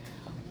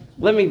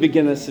Let me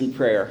begin us in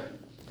prayer.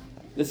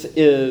 This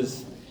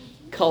is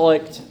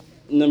collect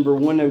number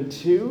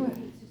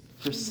 102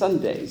 for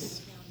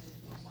Sundays.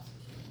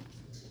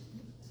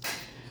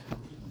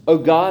 O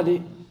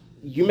God,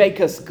 you make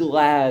us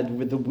glad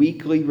with the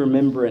weekly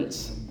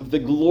remembrance of the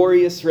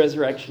glorious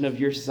resurrection of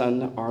your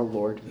Son, our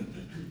Lord.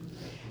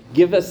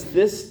 Give us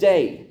this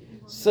day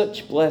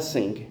such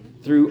blessing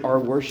through our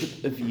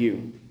worship of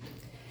you,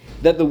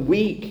 that the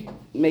week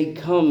may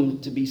come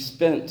to be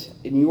spent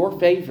in your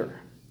favor.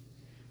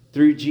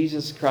 Through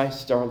Jesus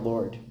Christ our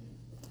Lord.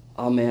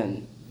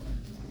 Amen.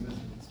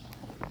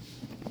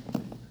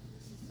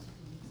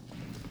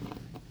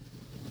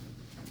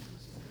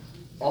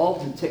 All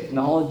the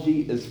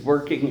technology is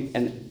working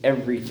and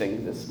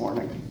everything this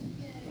morning.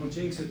 Don't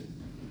jinx it.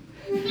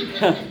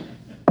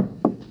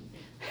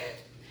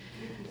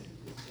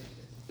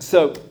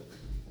 So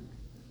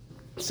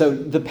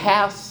the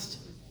past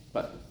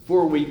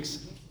 4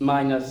 weeks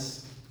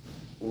minus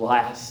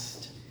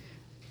last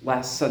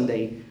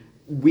Sunday,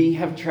 we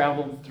have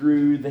traveled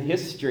through the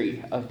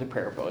history of the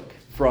prayer book,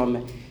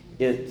 from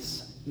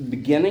its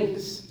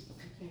beginnings,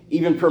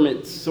 even from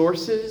its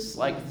sources,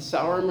 like the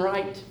Saurum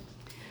Rite,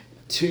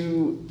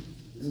 to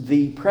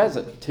the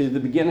present, to the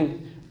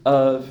beginning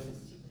of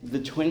the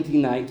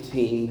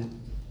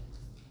 2019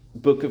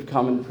 Book of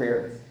Common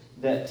Prayer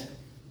that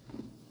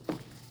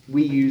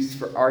we use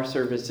for our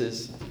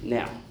services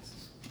now.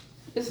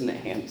 Isn't it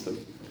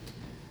handsome?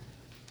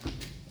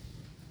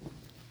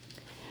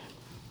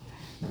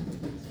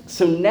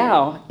 So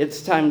now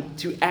it's time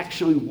to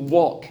actually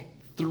walk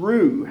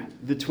through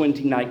the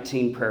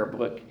 2019 prayer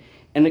book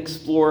and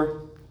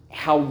explore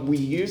how we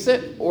use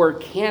it or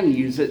can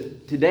use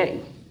it today.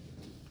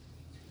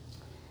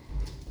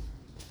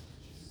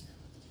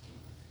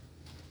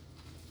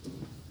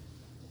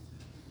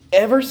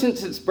 Ever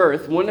since its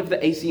birth, one of the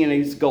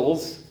ACNA's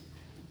goals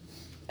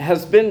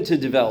has been to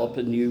develop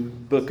a new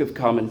Book of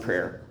Common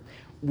Prayer,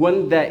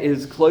 one that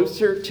is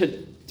closer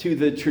to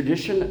the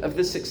tradition of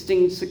the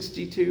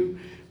 1662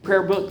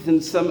 prayer book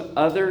than some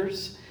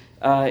others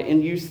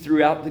in use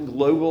throughout the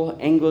global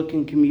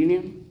Anglican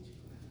Communion.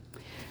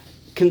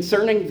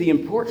 Concerning the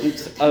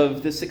importance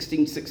of the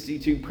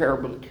 1662 prayer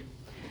book,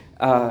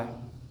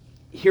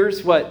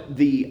 here's what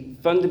the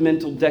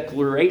fundamental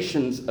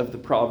declarations of the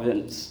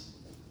province,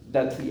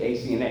 that's the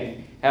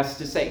ACNA, has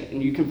to say.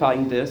 And you can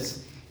find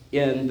this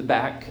in the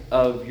back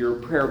of your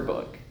prayer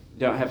book. You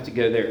don't have to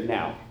go there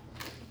now.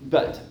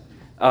 But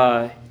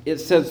it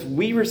says,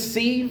 we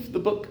receive the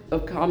Book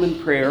of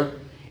Common Prayer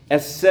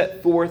as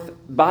set forth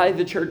by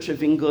the Church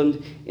of England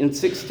in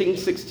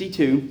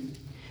 1662,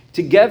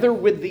 together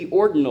with the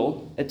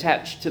ordinal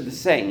attached to the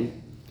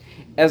same,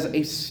 as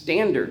a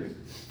standard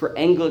for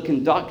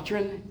Anglican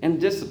doctrine and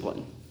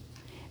discipline,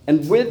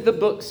 and with the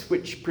books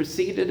which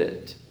preceded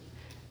it,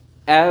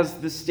 as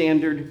the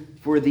standard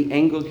for the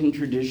Anglican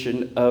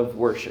tradition of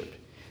worship.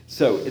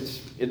 So it's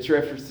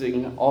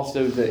referencing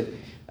also the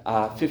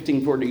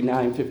 1549,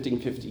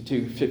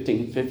 1552,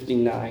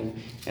 1559,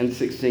 and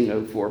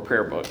 1604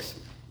 prayer books.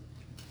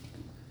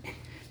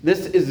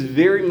 This is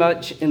very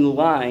much in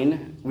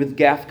line with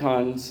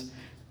GAFCON's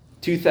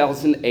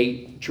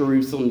 2008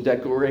 Jerusalem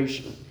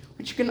Declaration,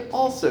 which you can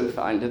also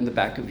find in the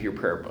back of your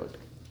prayer book.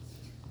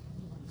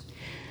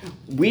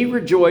 We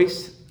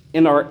rejoice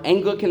in our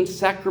Anglican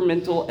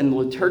sacramental and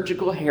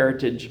liturgical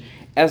heritage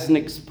as an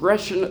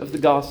expression of the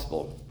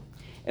gospel,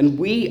 and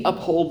we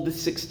uphold the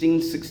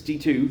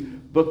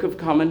 1662 Book of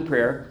Common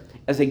Prayer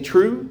as a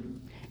true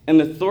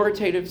and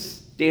authoritative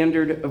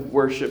standard of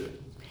worship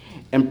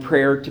and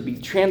prayer to be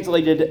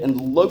translated and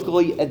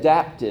locally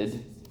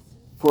adapted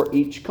for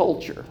each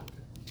culture.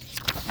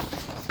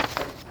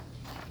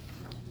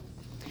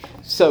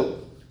 So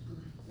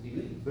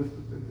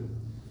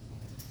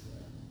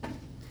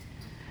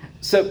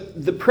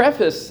the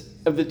preface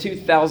of the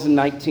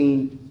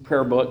 2019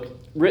 prayer book,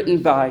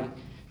 written by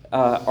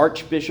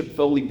Archbishop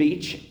Foley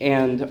Beach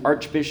and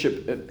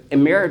Archbishop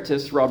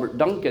Emeritus Robert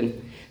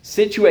Duncan,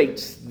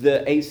 situates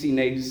the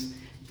ACNA's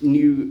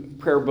new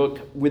prayer book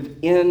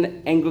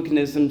within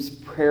Anglicanism's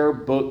prayer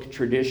book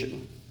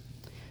tradition.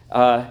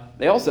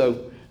 They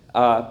also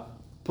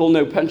pull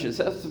no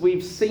punches, as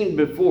we've seen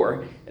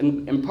before,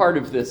 and part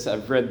of this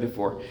I've read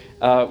before,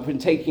 when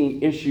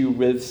taking issue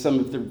with some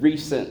of the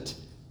recent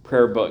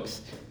prayer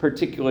books,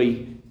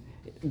 particularly,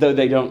 though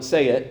they don't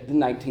say it, the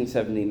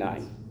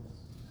 1979.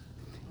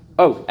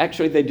 Oh,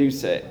 actually they do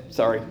say it,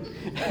 sorry.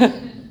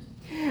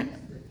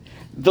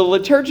 The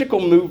liturgical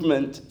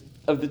movement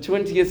of the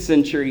 20th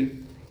century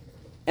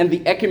and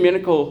the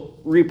ecumenical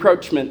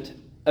rapprochement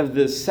of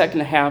the second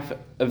half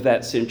of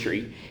that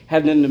century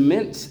had an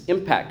immense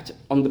impact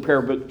on the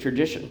prayer book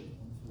tradition.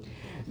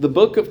 The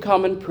Book of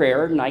Common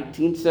Prayer,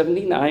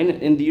 1979,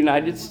 in the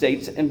United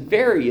States, and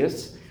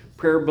various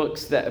prayer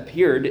books that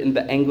appeared in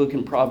the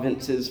Anglican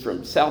provinces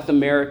from South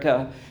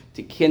America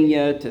to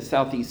Kenya to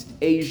Southeast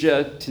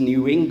Asia to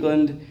New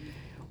England,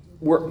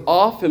 were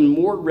often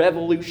more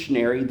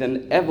revolutionary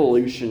than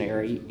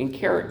evolutionary in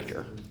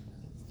character.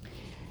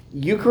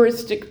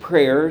 Eucharistic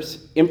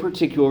prayers, in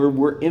particular,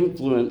 were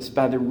influenced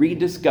by the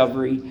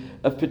rediscovery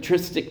of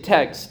patristic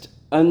text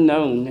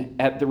unknown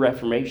at the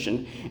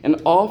Reformation,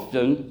 and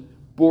often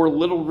bore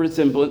little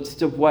resemblance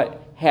to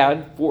what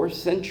had for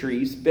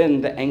centuries been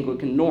the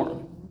Anglican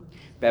norm.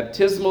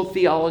 Baptismal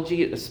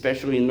theology,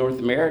 especially in North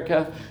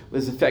America,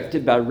 was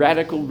affected by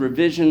radical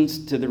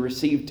revisions to the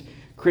received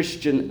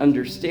Christian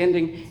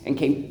understanding and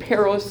came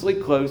perilously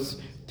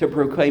close to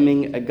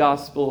proclaiming a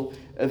gospel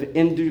of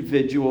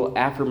individual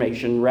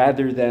affirmation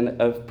rather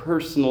than of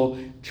personal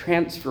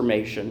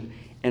transformation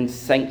and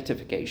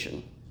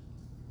sanctification.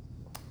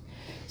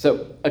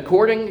 So,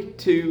 according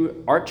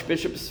to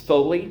Archbishops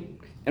Foley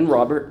and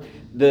Robert,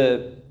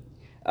 the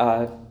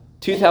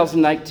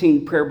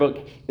 2019 prayer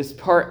book is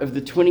part of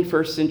the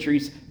 21st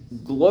century's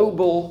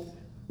global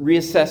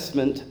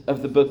reassessment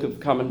of the Book of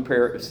Common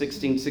Prayer of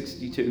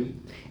 1662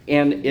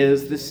 and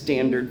is the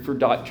standard for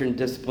doctrine,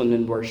 discipline,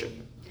 and worship.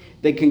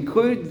 They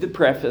conclude the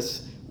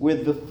preface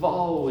with the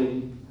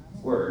following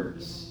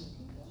words.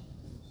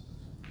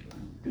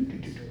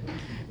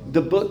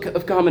 The Book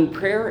of Common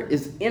Prayer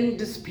is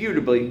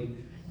indisputably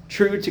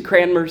true to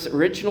Cranmer's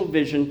original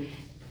vision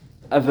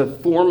of a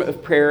form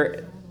of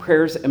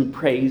prayers and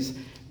praise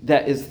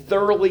that is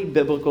thoroughly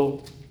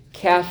biblical,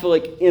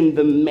 Catholic in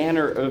the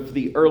manner of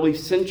the early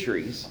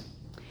centuries,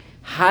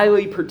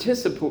 highly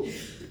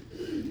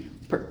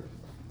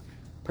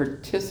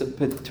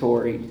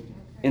participatory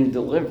in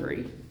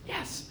delivery,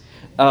 yes,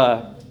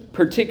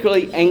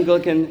 particularly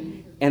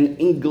Anglican and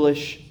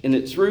English in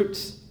its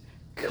roots,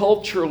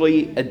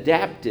 culturally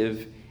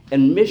adaptive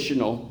and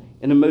missional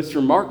in a most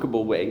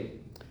remarkable way,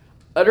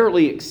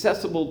 utterly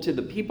accessible to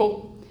the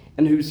people,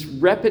 and whose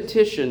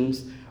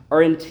repetitions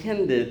are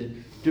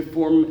intended to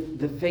form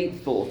the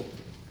faithful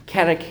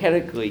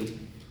catechetically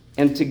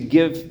and to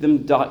give them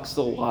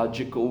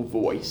doxological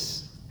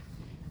voice.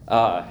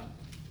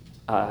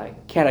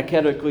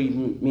 Catechetically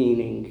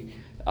meaning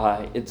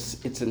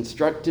it's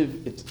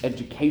instructive, it's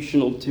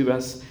educational to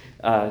us.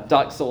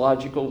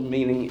 Doxological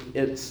meaning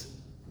it's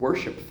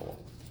worshipful.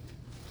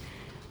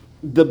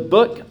 The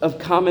Book of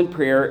Common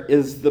Prayer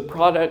is the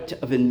product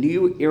of a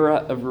new era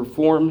of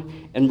reform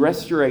and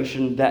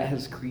restoration that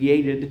has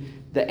created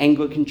the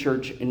Anglican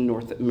Church in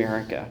North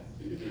America.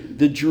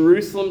 The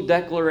Jerusalem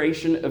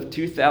Declaration of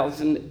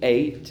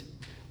 2008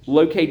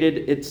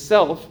 located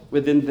itself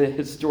within the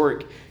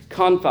historic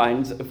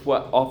confines of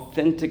what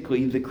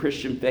authentically the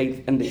Christian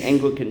faith and the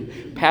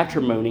Anglican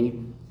patrimony,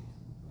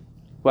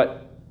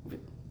 I'll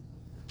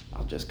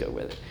just go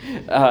with it,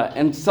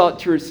 and sought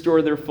to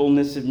restore their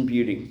fullness and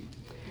beauty.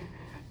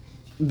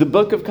 The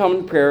Book of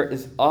Common Prayer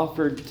is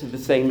offered to the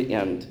same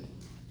end.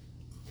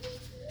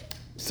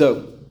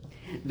 So,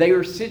 they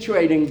are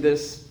situating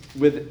this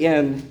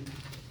within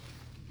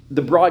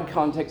the broad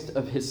context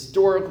of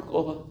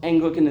historical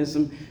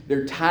Anglicanism.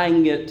 They're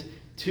tying it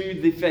to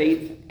the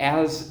faith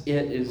as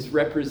it is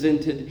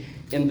represented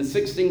in the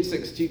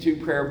 1662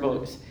 prayer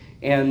books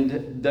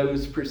and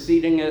those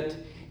preceding it,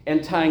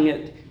 and tying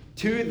it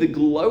to the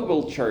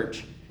global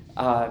church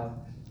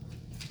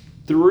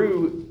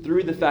through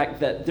the fact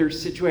that they're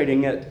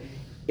situating it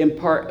in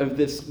part of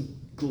this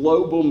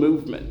global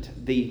movement,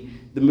 the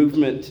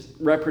movement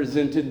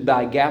represented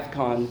by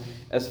GAFCON,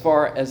 as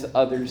far as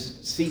others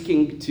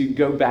seeking to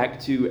go back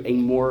to a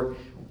more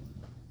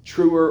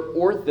truer,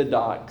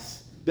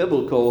 orthodox,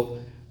 biblical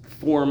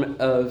form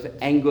of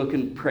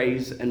Anglican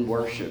praise and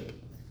worship.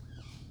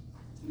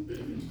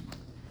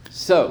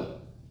 So,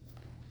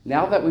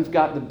 now that we've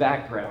got the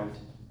background,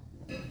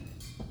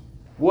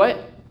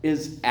 what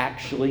is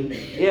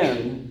actually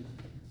in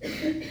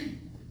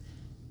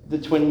the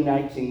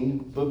 2019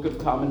 Book of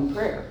Common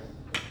Prayer?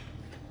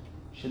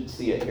 Should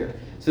see it here.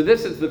 So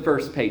this is the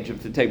first page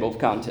of the table of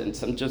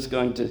contents. I'm just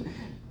going to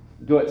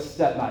go it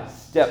step by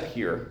step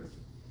here.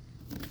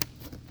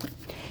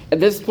 At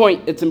this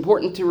point, it's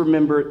important to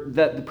remember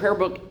that the prayer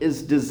book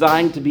is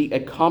designed to be a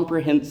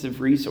comprehensive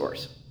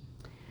resource.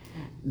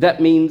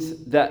 That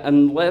means that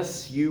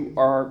unless you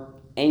are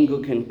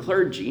Anglican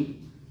clergy,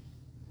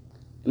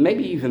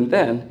 maybe even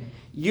then,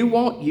 you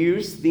won't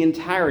use the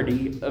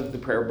entirety of the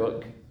prayer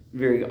book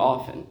very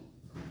often.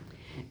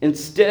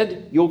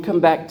 Instead, you'll come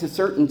back to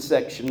certain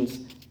sections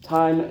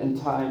time and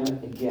time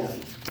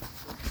again.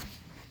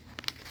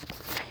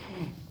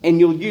 And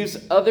you'll use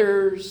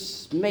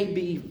others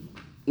maybe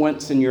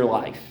once in your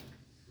life.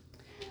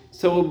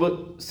 So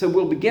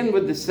we'll begin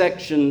with the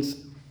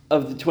sections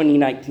of the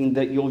 2019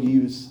 that you'll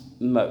use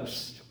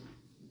most.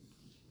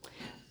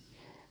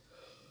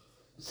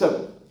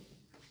 So,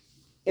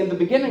 in the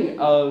beginning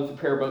of the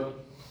prayer book,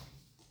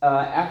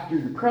 after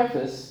the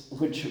preface,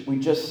 which we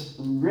just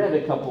read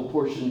a couple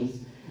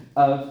portions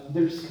of,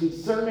 there's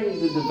concerning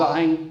the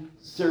divine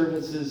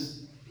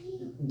service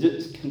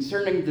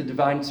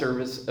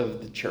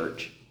of the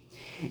church.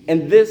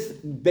 And this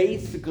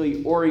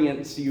basically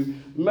orients you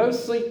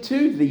mostly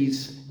to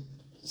these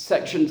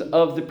sections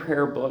of the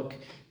prayer book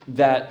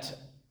that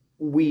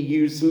we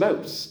use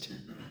most.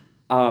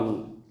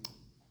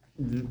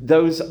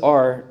 Those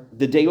are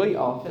the daily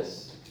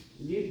office,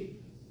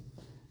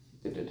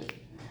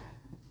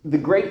 the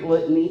Great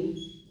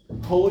Litany,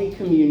 Holy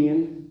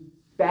Communion,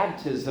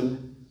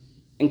 baptism,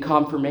 and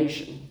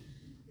confirmation.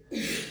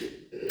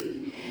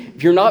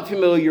 If you're not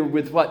familiar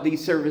with what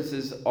these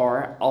services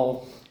are,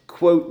 I'll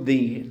quote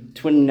the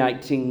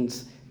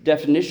 2019's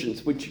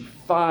definitions, which you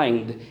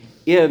find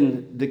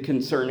in the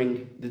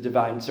Concerning the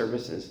Divine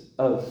Services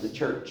of the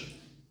Church.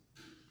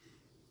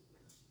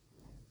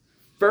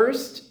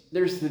 First,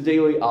 there's the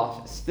daily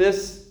office.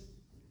 This,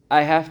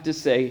 I have to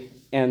say,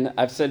 and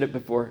I've said it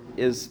before,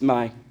 is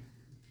my...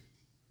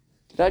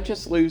 Did I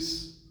just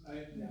lose?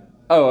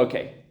 Oh,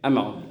 okay. I'm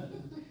on.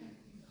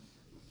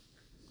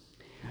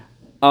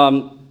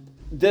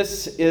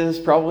 This is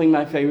probably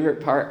my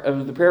favorite part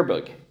of the prayer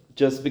book,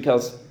 just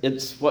because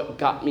it's what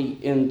got me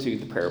into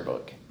the prayer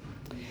book.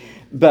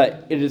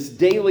 But it is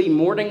daily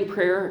morning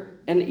prayer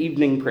and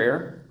evening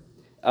prayer.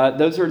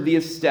 Those are the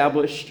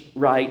established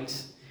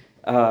rites,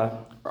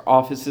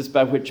 offices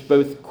by which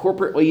both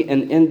corporately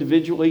and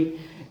individually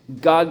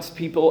God's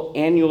people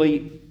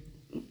annually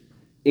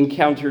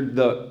encountered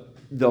the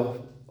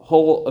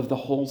whole of the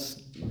whole.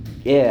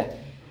 Yeah,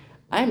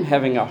 I'm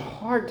having a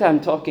hard time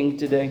talking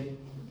today.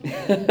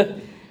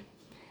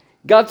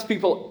 God's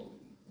people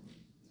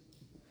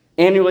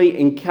annually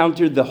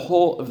encountered the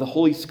whole of the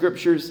Holy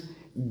Scriptures,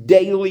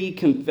 daily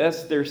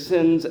confessed their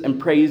sins and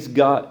praise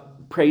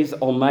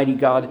Almighty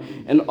God,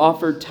 and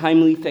offer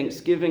timely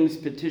thanksgivings,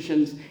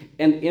 petitions,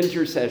 and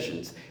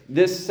intercessions.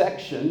 This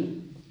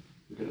section,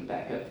 I'm going to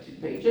back up 2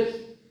 pages,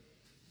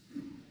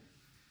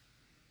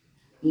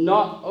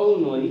 not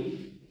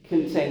only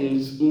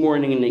contains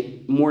morning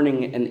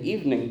and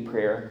evening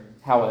prayer,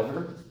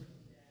 however,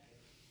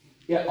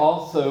 it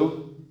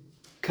also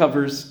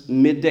covers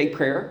midday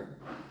prayer,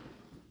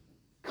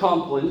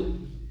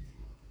 Compline,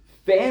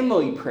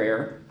 family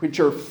prayer, which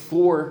are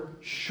 4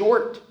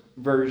 short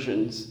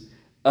versions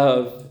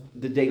of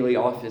the daily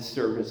office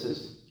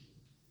services,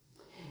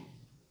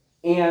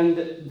 and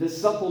the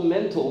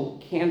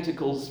supplemental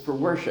canticles for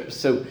worship.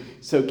 So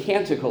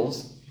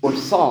canticles or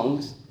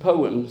songs,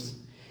 poems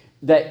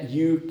that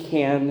you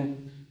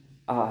can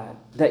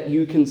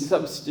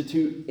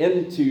substitute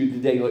into the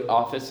daily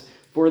office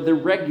for the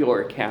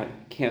regular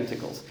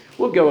canticles.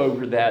 We'll go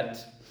over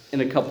that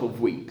in a couple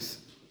of weeks.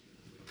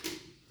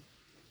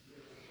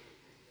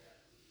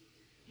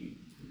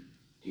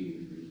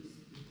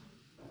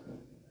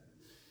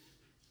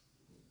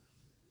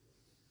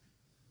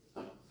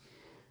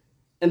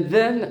 And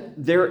then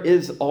there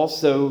is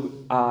also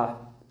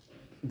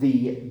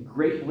the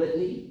Great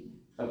Litany.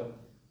 Oh,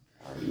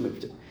 I already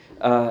moved it.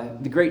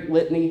 The Great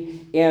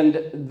Litany,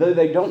 and though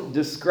they don't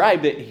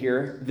describe it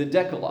here, the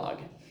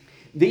Decalogue.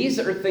 These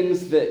are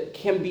things that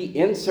can be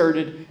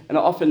inserted, and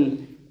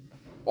often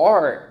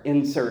are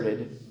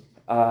inserted,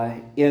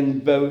 in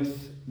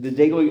both the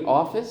daily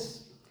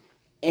office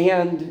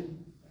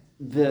and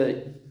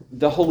the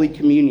Holy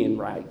Communion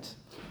rite.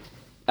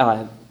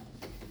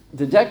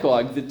 The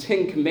Decalogue, the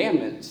 10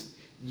 Commandments,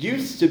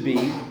 used to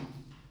be,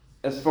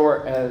 as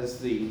far as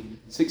the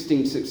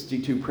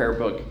 1662 prayer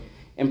book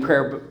and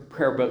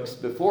prayer books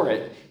before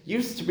it,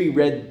 used to be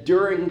read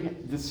during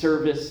the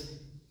service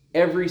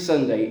every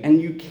Sunday,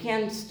 and you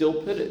can still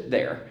put it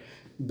there.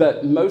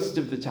 But most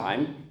of the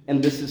time,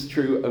 and this is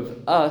true of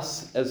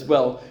us as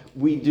well,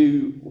 we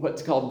do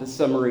what's called the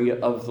summary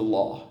of the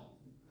law.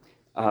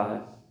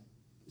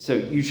 So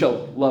you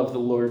shall love the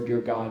Lord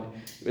your God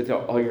with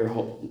all your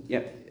whole...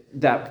 Yeah,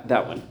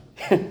 that one.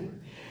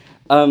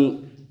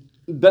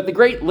 But the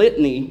Great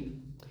Litany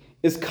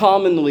is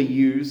commonly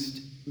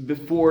used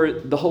before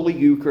the Holy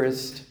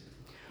Eucharist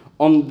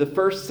on the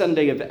first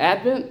Sunday of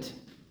Advent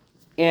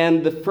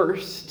and the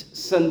first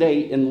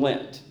Sunday in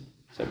Lent.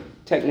 So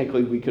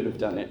technically we could have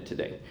done it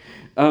today,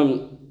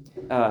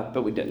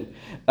 but we didn't.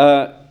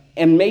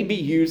 And may be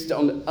used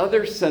on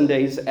other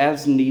Sundays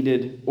as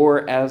needed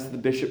or as the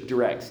bishop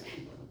directs.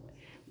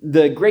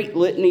 The Great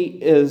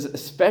Litany is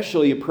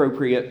especially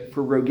appropriate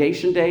for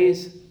rogation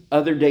days,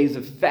 other days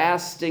of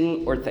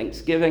fasting or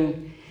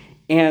thanksgiving,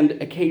 and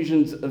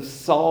occasions of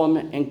solemn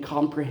and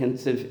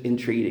comprehensive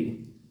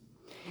entreaty.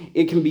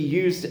 It can be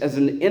used as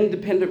an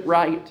independent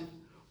rite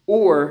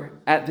or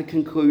at the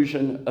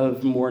conclusion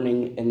of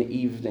morning and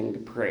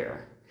evening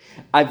prayer.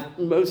 I've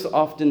most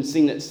often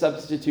seen it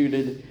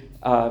substituted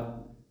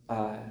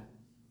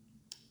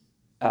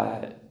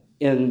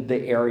in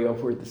the area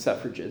where the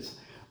suffrages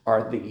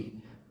are the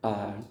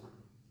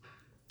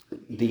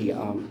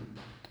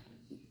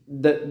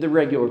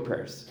regular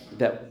prayers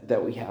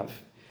that we have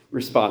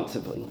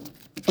responsively.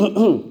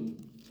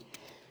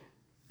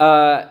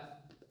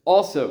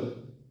 Also,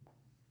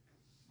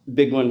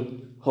 big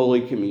one,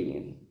 Holy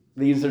Communion.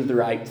 These are the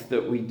rites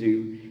that we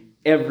do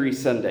every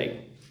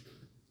Sunday.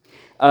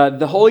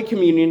 The Holy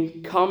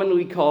Communion,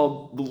 commonly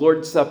called the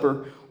Lord's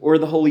Supper or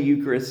the Holy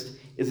Eucharist,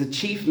 is a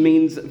chief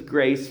means of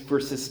grace for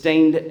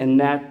sustained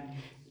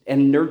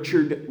and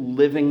nurtured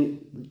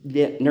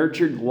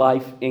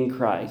life in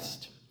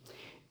Christ.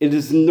 It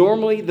is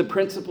normally the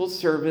principal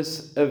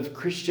service of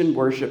Christian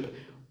worship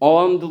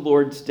on the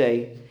Lord's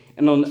Day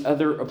and on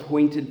other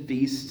appointed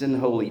feasts and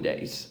holy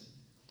days,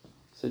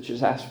 such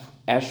as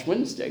Ash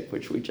Wednesday,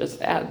 which we just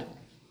had.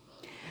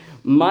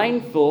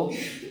 Mindful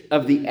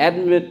of the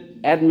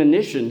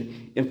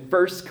admonition in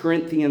 1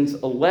 Corinthians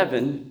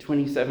 11,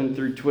 27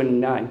 through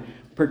 29,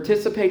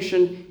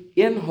 participation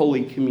in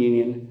Holy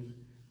Communion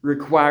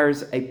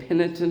requires a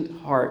penitent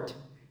heart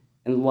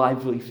and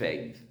lively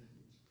faith.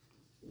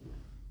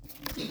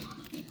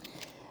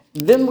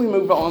 Then we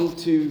move on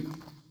to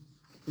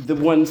the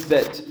ones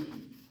that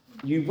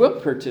you will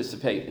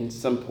participate in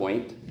some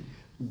point,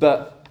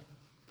 but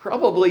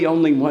probably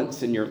only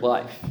once in your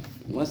life,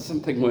 unless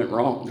something went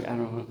wrong. I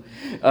don't know.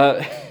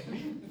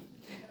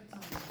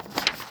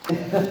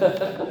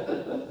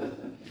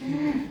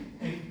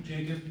 Hey,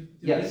 Jacob.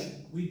 Yes.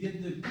 We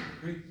did the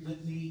Great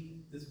Litany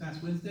this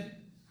past Wednesday?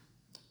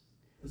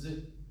 Was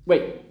it?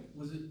 Wait.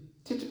 Was it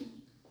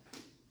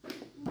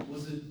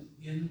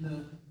in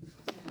the?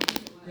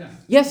 Yeah.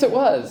 Yes, it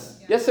was.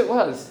 Yes, it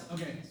was.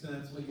 Okay, so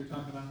that's what you're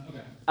talking about?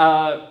 Okay.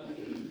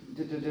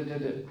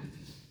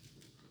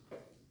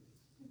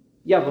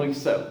 Yeah, I believe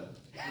so.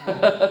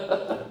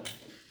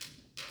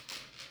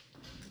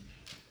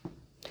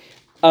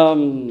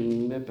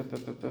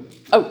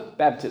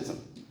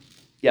 Baptism.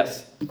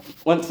 Yes,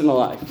 once in a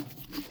life.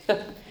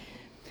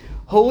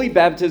 Holy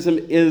baptism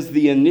is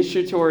the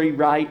initiatory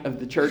rite of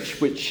the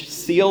church which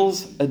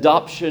seals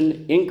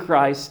adoption in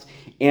Christ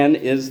and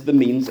is the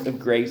means of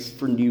grace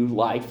for new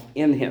life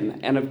in him.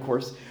 And of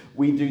course,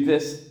 we do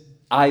this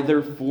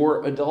either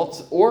for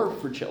adults or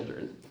for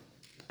children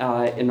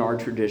in our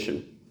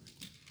tradition.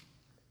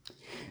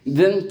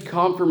 Then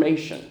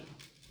confirmation.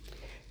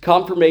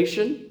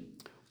 Confirmation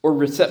or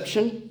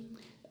reception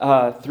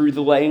through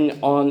the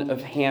laying on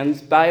of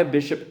hands by a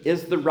bishop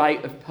is the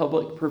rite of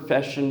public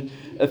profession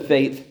of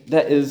faith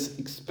that is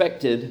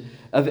expected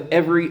of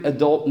every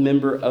adult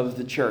member of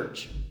the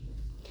church.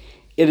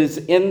 It is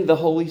in the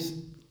Holy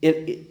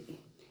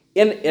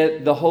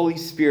the Holy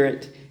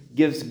Spirit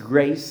gives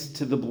grace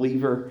to the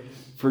believer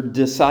for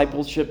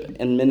discipleship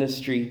and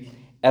ministry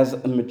as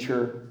a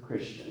mature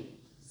Christian.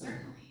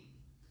 Certainly.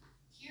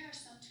 Here are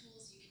some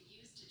tools you can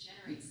use to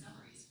generate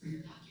summaries for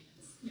your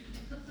documents.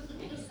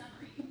 Any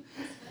summary is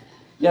good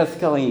at. Yes,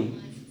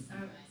 Colleen.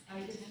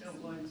 I just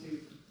don't want to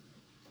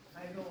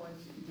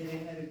get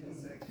ahead of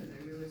this because I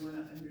really want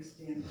to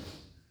understand this.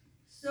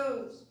 So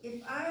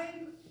if I'm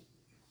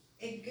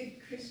a good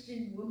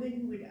Christian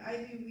woman, would I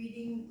be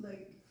reading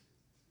like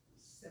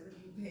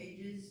 70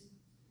 pages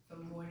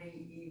from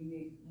morning,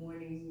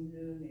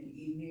 noon, and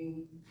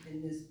evening in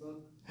this book?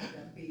 Would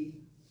that be?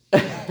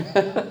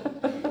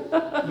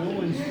 No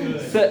one's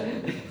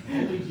good.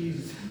 Only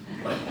Jesus.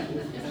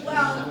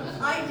 Well,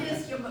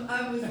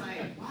 I was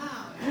like, wow.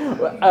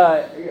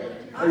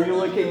 Are you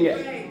looking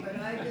at Pray, but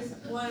I just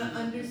want to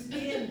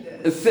understand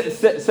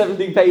this.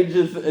 70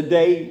 pages a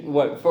day?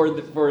 What for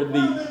the Well,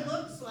 it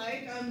looks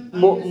like I'm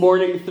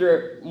morning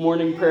prayer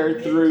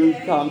through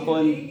midday,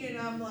 Compline? evening, and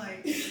I'm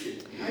like,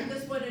 I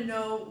just want to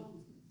know.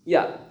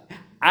 Yeah,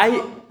 How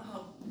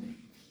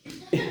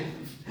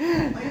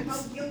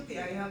guilty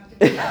I have to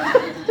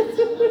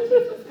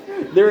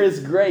be. There is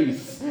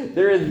grace.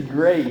 There is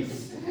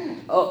grace.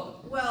 Oh,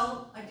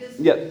 Well, I just.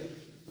 yeah.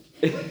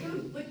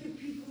 What do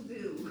people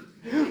do?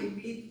 Do they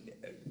read?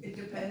 It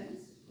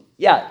depends.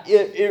 Yeah,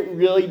 it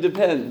really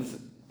depends.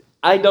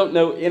 I don't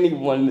know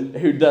anyone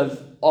who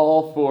does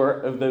all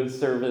 4 of those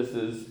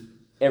services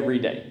every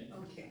day.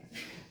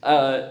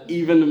 Okay.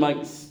 Even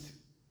amongst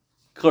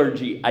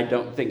clergy, I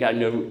don't think I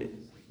know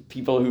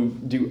people who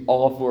do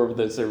all 4 of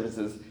those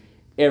services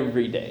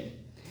every day.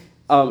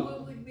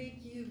 What would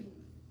make you?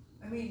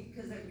 I mean,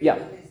 because like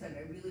I said,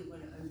 I really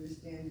want to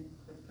understand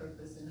the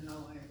purpose and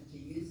how I am to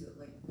use it.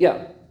 Like.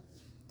 Yeah.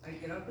 I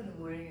get up in the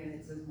morning and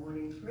it says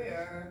morning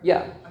prayer.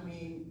 Yeah. I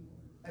mean,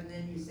 and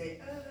then you say,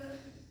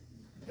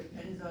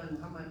 depends on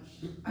how much.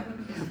 I don't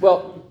know.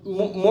 Well,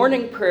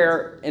 morning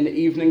prayer and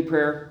evening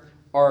prayer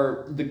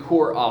are the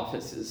core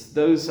offices.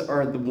 Those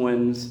are the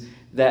ones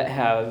that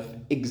have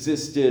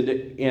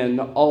existed in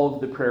all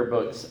of the prayer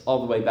books all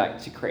the way back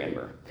to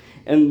Cranmer.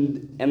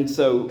 And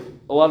so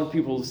a lot of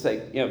people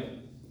say,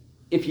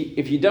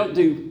 if you don't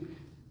do,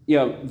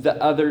 the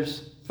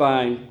others,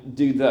 fine,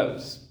 do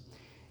those.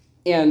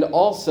 And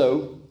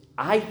also,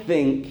 I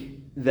think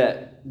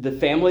that the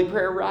family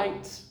prayer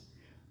rites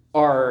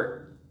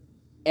are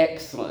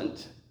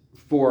excellent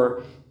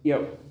for,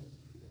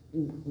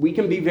 we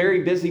can be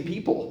very busy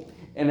people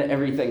and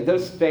everything.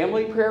 Those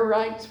family prayer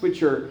rites,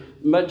 which are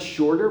much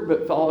shorter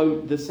but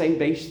follow the same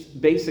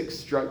basic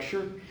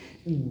structure,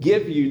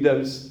 give you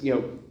those,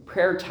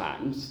 prayer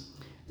times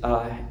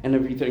and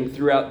everything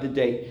throughout the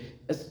day,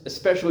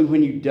 especially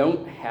when you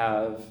don't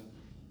have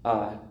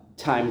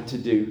time to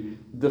do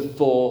the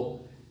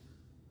full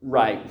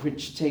rite,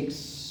 which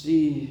takes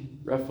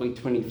roughly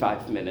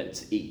 25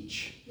 minutes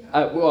each.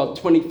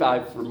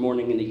 25 for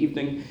morning and the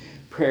evening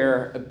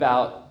prayer,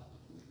 about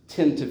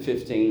 10 to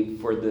 15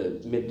 for the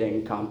midday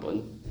and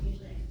Compline.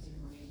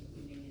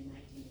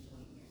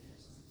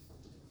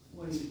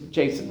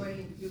 Jason.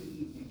 Morning through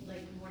evening.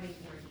 Like morning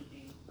or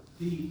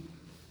evening.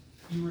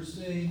 You were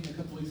saying a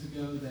couple weeks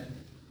ago that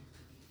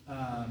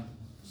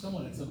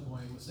someone at some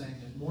point was saying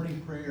that morning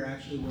prayer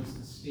actually was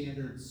the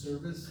standard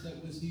service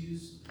that was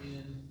used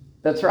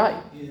That's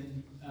right.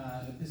 in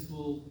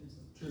Episcopal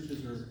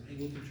churches or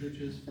Anglican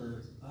churches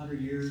for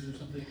 100 years or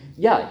something.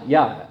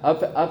 Yeah.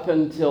 Up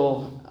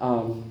until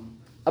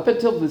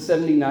the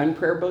 '79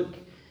 prayer book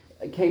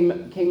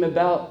came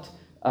about,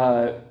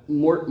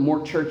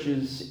 more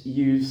churches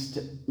used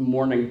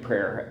morning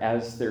prayer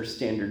as their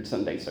standard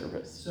Sunday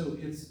service. So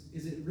is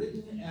it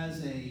written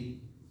as a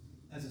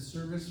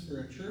service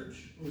for a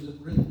church, or is it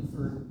written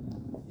for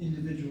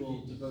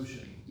individual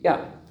devotion?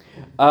 Yeah.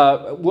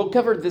 We'll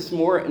cover this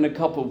more in a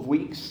couple of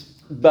weeks,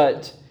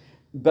 but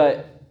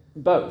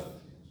both.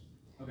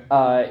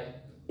 Okay.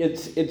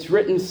 It's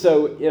written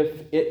so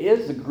if it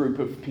is a group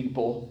of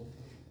people,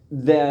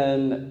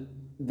 then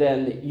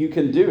you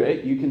can do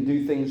it. You can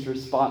do things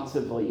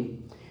responsively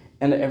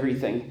and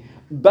everything.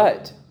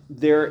 But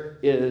there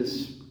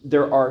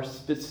are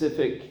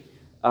specific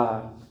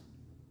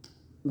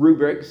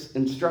rubrics,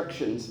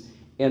 instructions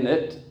in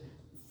it,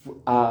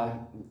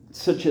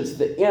 such as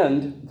the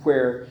end,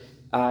 where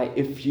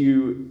if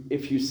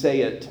you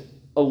say it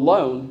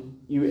alone,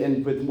 you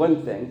end with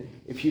one thing.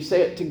 If you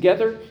say it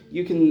together,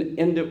 you can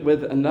end it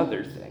with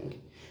another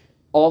thing.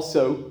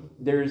 Also,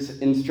 there's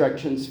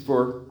instructions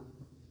for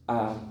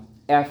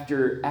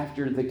after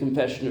the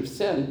confession of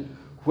sin,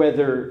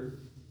 whether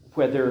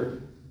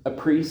a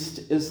priest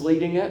is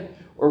leading it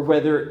or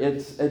whether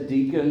it's a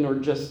deacon or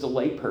just a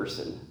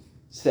layperson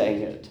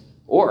saying it,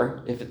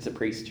 or if it's a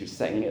priest who's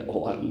saying it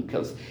alone,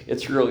 because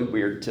it's really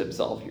weird to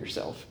absolve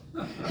yourself.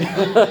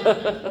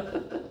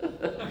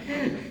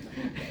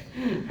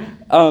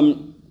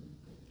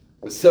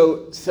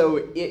 So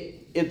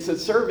it's a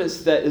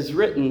service that is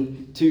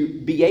written to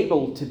be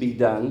able to be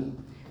done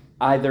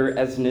either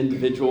as an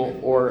individual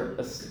or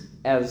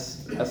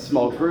as a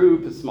small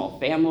group, a small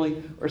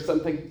family, or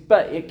something,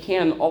 but it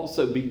can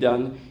also be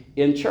done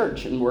in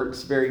church and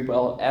works very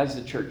well as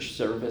a church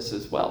service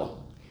as well.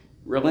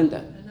 Relinda.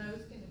 And I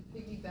was going to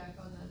piggyback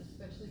on that,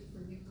 especially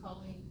for you,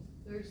 Colleen.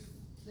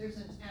 There's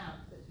an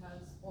app that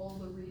has all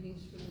the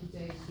readings for the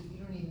day, so you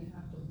don't even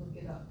have to look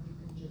it up.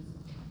 You can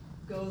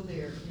just go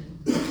there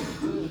and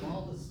boom,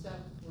 all the stuff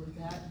for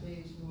that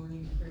day's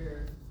morning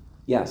prayer.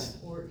 Yes.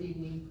 Or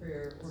evening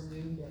prayer or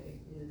noonday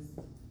is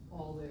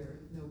all there,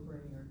 no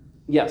brainer.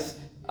 Yes.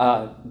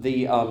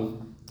 The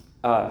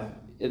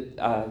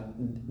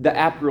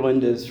app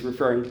Relinda is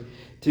referring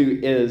to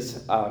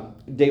is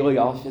Daily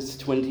Office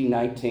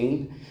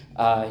 2019.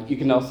 You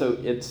can also,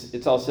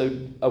 it's also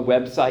a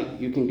website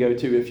you can go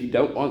to if you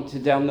don't want to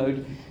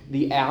download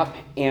the app,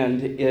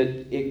 and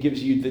it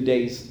gives you the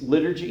day's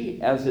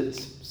liturgy as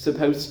it's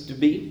supposed to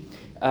be.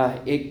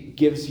 It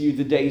gives you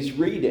the day's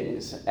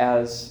readings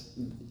as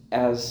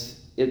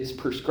it's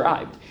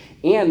prescribed,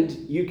 and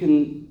you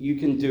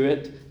can do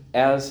it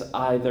as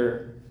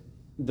either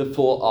the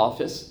full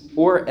office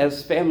or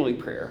as family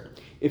prayer.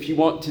 If you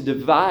want to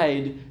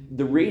divide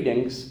the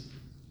readings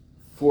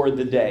for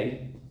the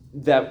day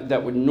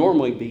that would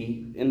normally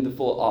be in the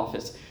full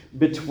office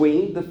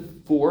between the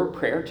 4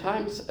 prayer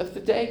times of the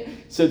day,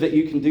 so that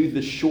you can do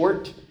the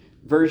short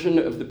version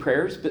of the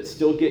prayers but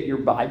still get your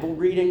Bible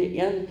reading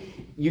in,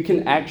 you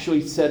can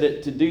actually set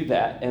it to do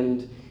that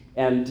and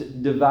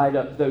divide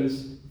up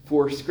those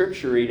 4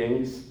 scripture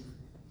readings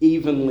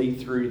evenly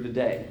through the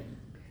day.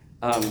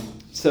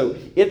 So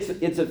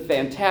it's a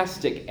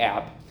fantastic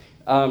app.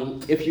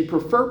 If you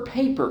prefer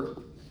paper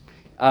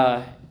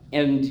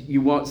and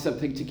you want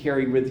something to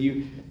carry with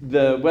you,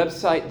 the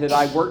website that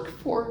I work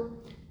for,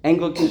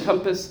 Anglican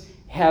Compass,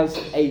 has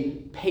a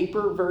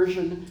paper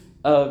version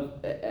of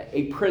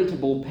a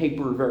printable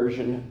paper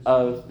version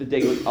of the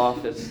Daily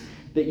Office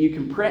that you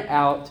can print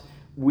out.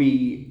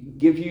 We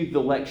give you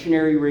the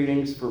lectionary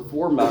readings for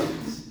 4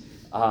 months,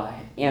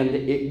 and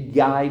it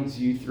guides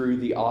you through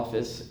the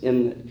office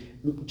in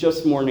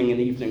just morning and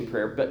evening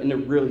prayer, but in a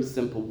really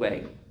simple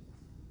way.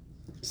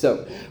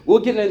 So we'll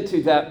get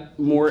into that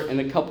more in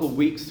a couple of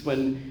weeks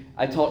when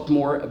I talk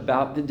more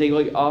about the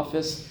Daily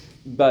Office,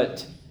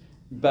 but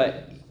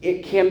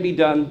it can be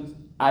done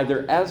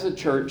either as a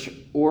church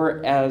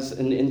or as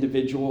an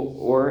individual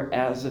or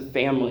as a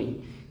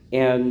family.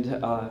 And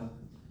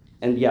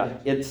yeah,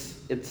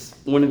 it's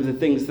one of the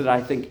things that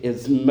I think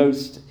is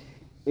most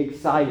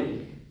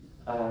exciting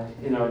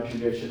in our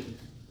tradition.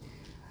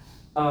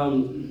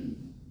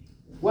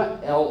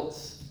 What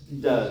else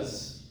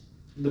does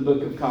the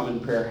Book of Common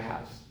Prayer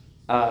have?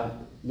 I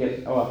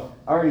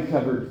already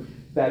covered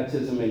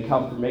baptism and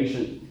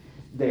confirmation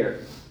there.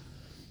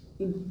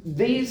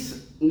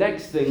 These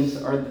next things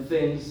are the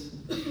things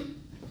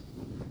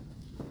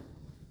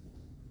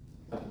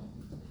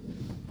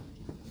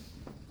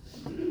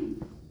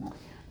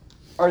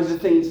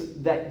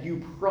that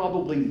you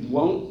probably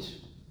won't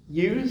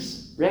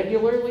use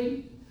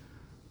regularly.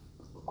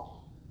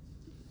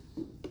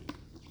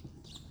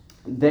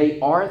 They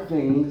are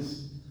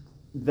things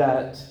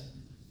that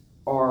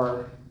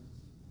are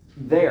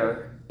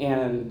there,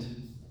 and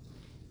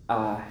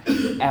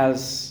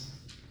as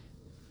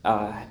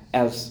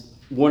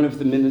one of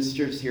the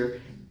ministers here,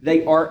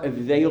 they are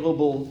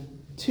available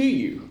to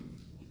you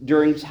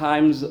during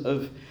times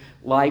of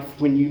life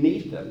when you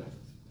need them.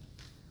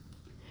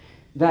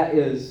 That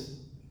is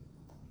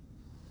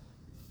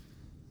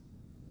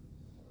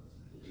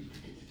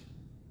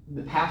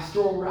the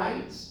pastoral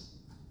rites.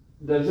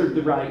 Those are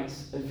the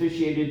rites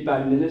officiated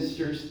by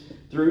ministers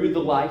through the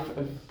life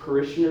of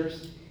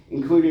parishioners,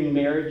 including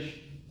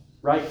marriage,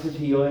 rites of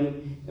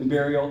healing, and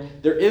burial.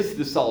 There is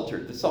the Psalter.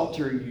 The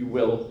Psalter you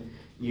will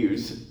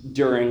use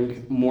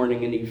during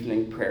morning and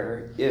evening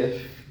prayer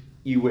if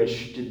you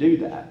wish to do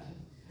that.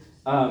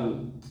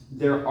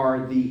 There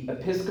are the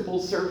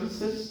Episcopal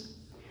services,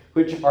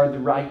 which are the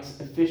rites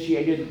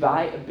officiated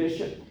by a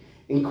bishop,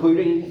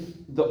 including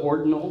the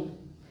ordinal,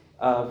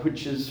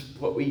 which is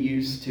what we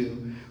use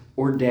to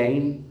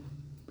ordain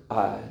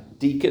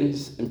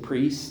deacons and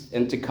priests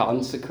and to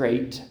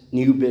consecrate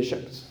new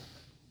bishops.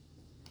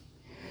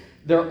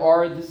 There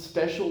are the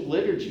special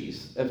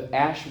liturgies of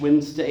Ash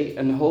Wednesday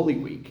and Holy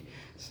Week.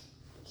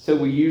 So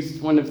we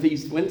used one of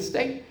these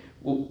Wednesday.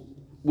 We'll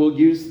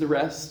use the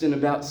rest in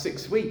about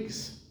 6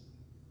 weeks.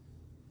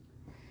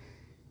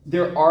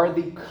 There are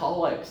the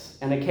collects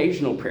and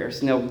occasional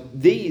prayers. Now,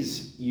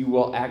 these you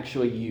will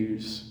actually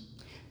use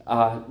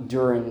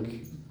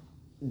during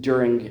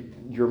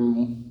your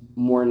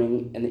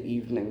morning and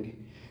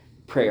evening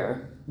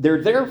prayer.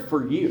 They're there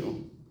for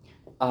you.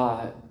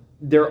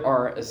 There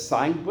are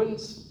assigned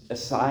ones,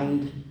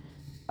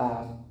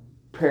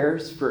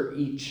 prayers for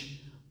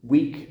each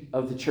week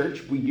of the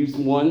church. We use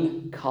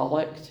one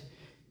collect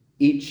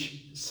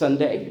each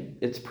Sunday.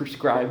 It's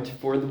prescribed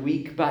for the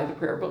week by the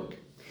prayer book.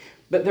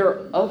 But there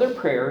are other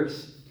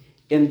prayers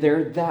in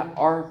there that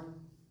are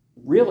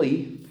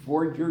really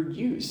for your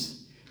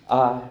use.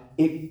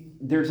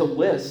 There's a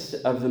list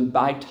of them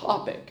by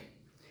topic.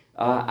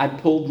 I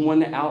pulled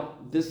one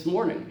out this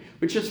morning,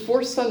 which is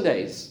for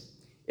Sundays.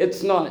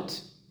 It's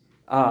not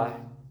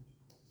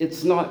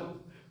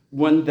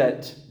one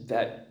that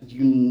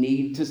you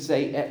need to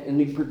say at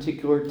any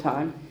particular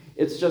time.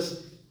 It's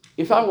just,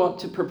 if I want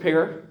to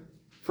prepare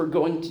for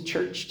going to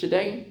church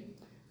today,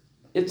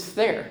 it's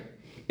there.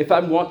 If I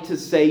want to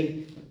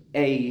say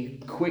a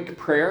quick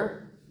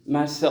prayer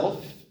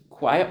myself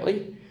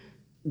quietly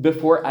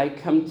before I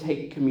come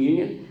take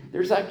communion,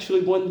 there's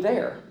actually one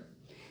there.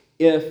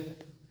 If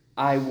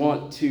I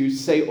want to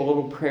say a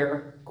little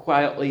prayer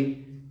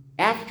quietly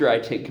after I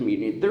take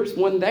communion, there's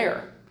one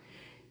there.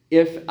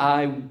 If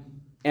I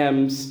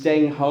am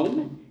staying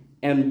home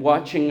and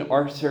watching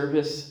our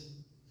service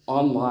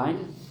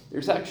online,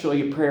 there's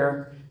actually a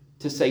prayer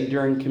to say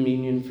during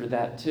communion for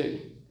that too.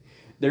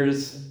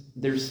 There's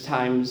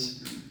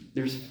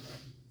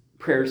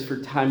prayers for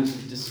times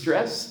of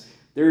distress.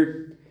 There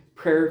are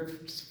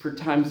prayers for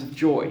times of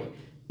joy.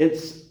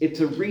 It's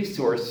a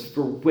resource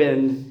for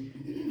when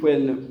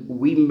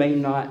we may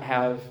not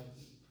have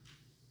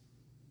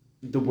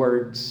the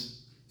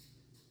words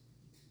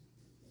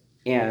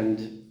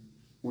and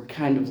we're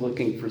kind of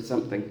looking for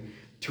something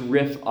to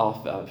riff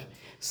off of.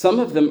 Some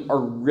of them are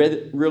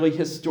really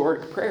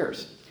historic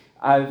prayers.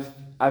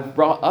 I've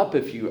brought up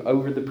a few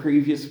over the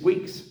previous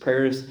weeks,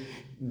 prayers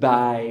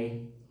by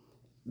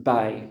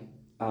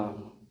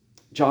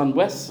John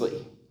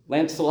Wesley,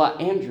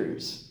 Lancelot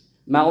Andrews,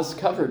 Miles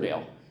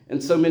Coverdale,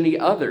 and so many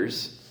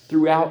others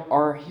throughout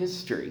our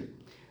history.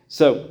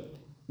 So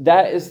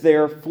that is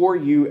there for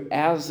you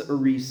as a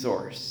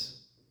resource.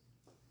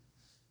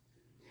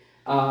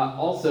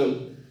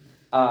 Also,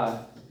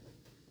 the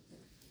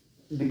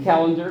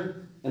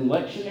calendar and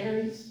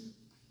lectionaries,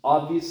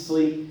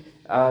 obviously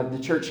the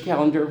church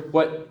calendar,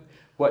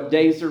 what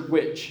days are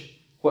which,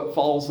 what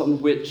falls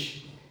on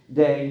which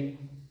day,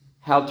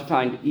 how to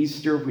find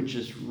Easter, which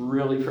is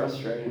really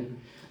frustrating.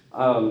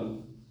 The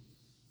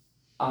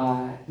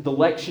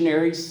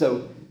lectionaries,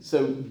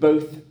 so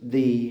both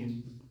the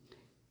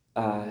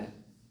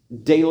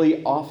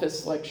daily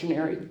office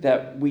lectionary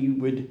that we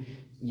would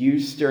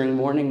use during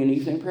morning and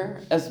evening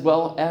prayer, as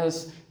well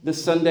as the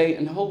Sunday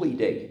and Holy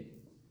Day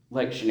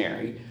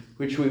lectionary,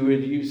 which we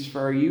would use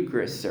for our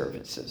Eucharist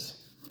services.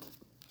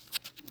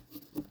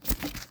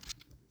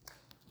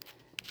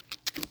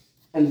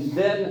 And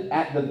then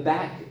at the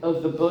back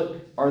of the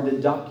book are the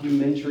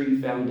documentary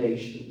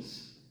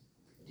foundations.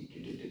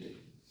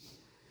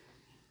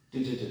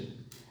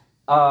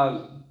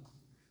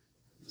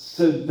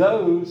 So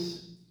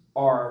those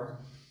are,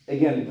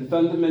 again, the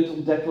fundamental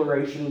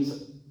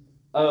declarations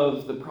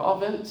of the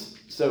province.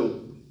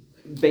 So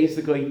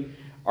basically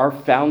our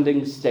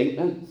founding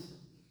statements.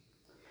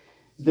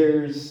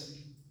 There's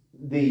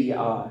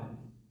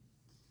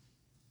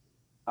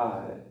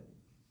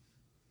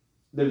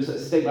there's a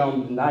statement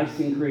on the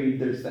Nicene Creed,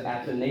 there's the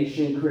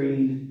Athanasian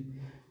Creed.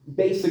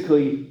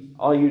 Basically,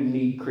 all you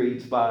need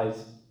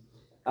creeds-wise.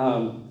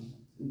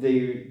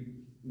 The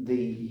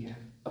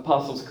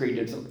Apostles' Creed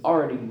is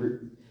already...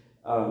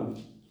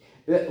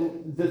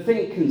 the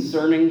thing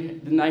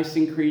concerning the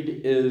Nicene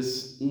Creed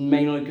is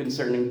mainly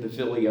concerning the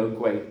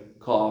Filioque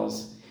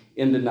clause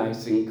in the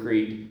Nicene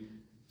Creed,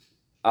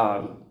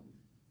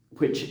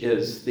 which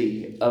is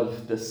the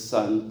of the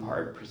Son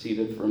part,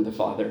 proceeded from the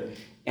Father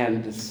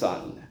and the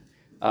Son.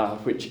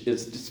 which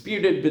is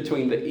disputed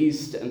between the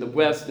East and the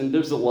West, and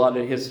there's a lot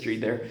of history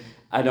there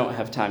I don't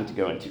have time to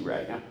go into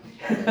right now.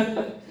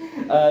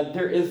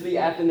 There is the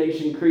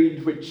Athanasian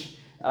Creed, which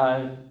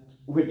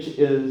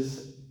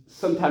is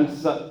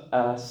sometimes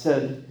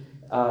said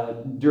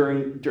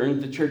during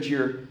the church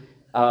year.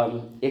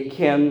 It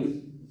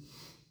can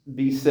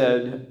be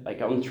said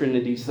like on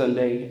Trinity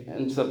Sunday,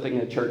 and something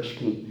a church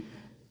can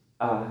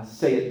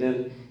say it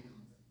then.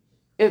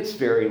 It's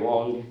very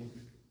long.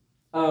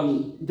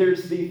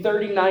 There's the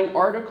 39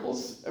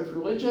 Articles of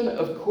Religion,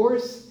 of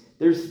course.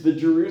 There's the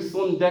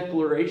Jerusalem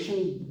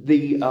Declaration,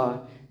 the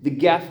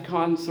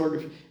GAFCON sort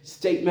of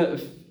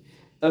statement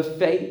of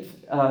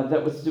faith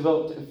that was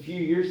developed a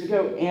few years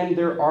ago, and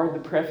there are the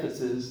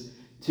prefaces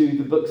to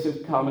the Books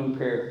of Common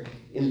Prayer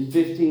in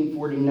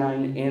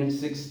 1549 and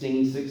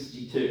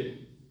 1662.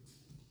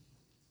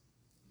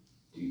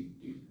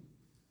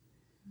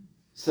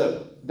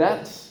 So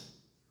that's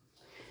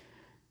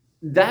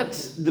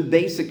the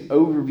basic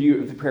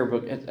overview of the prayer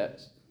book.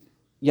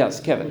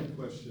 Yes, Kevin. Quick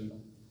question.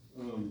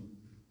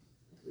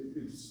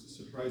 It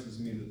surprises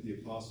me that the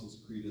Apostles'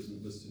 Creed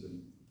isn't listed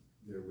in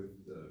there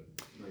with the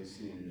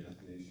Nicene and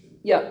Athanasian.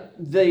 Yeah,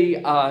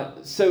 the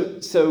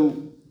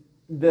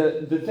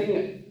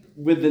thing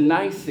with the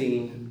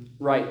Nicene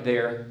right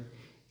there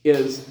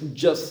is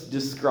just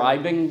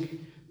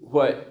describing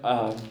what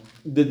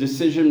the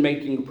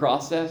decision-making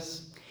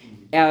process.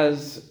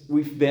 As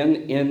we've been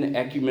in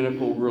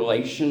ecumenical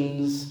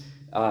relations,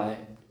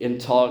 in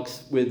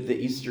talks with the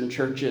Eastern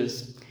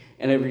churches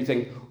and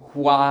everything,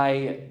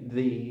 why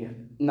the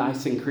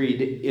Nicene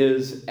Creed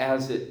is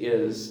as it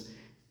is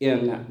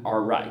in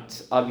our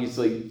rites.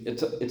 Obviously,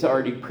 it's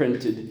already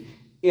printed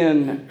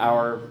in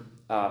our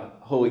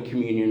Holy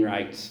Communion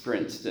rites, for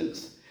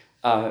instance.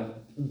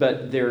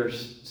 But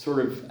there's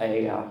sort of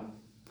I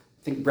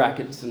think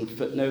brackets and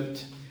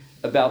footnote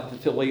about the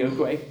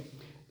Filioque.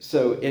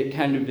 So it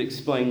kind of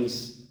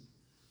explains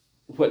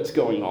what's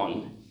going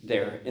on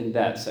there in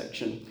that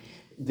section.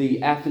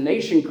 The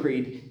Athanasian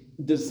Creed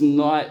is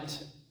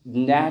not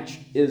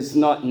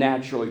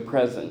naturally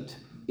present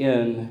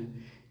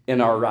in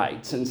our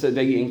rites, and so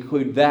they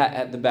include that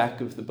at the back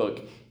of the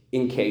book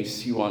in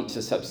case you want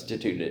to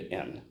substitute it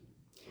in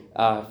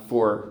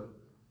for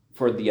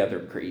the other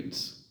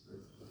creeds.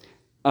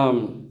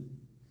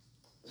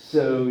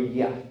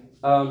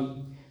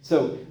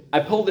 So I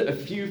pulled a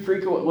few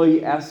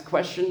frequently asked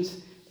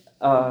questions.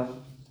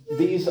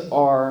 These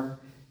are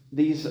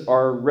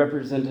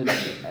represented,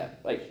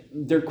 like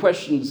they're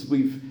questions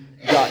we've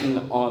gotten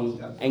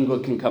on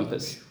Anglican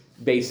Compass,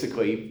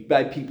 basically,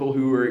 by people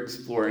who are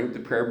exploring the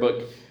prayer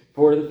book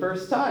for the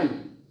first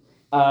time.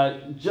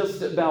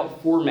 Just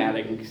about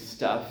formatting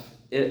stuff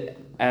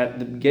at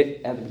the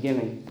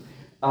beginning.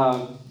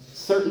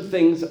 Certain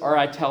things are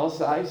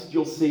italicized.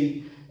 You'll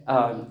see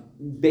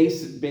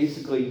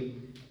basically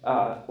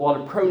a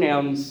lot of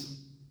pronouns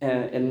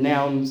and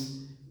nouns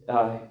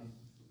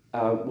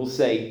will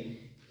say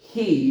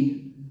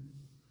he,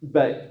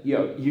 but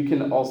you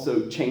can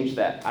also change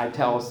that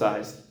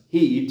italicized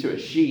he to a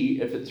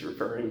she if it's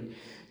referring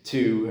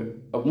to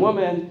a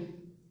woman,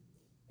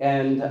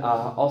 and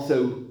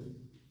also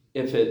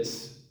if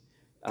it's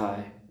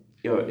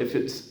if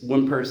it's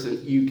one person,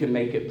 you can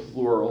make it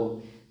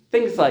plural.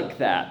 Things like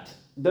that.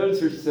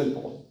 Those are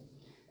simple.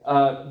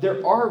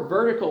 There are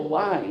vertical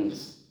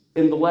lines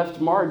in the left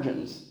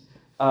margins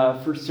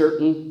for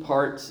certain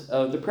parts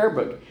of the prayer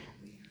book.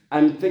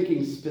 I'm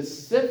thinking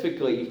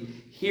specifically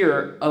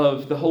here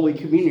of the Holy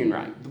Communion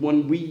rite, the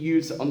one we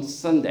use on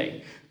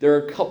Sunday. There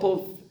are a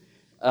couple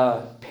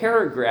of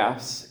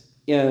paragraphs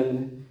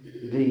in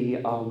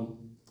the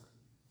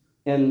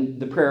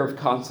prayer of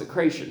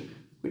consecration,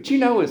 which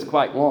is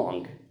quite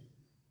long.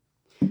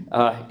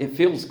 It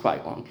feels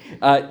quite long.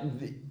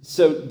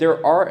 So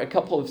there are a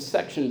couple of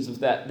sections of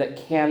that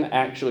can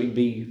actually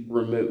be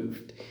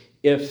removed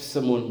if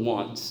someone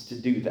wants to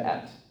do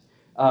that.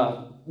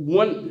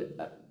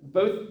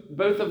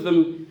 Both of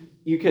them,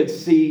 you could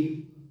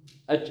see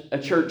a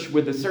church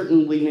with a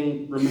certain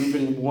leaning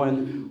removing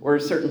one, or a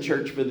certain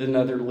church with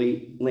another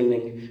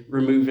leaning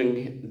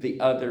removing the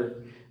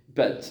other.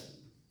 But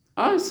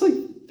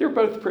honestly, they're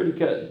both pretty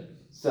good,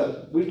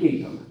 so we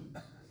keep them.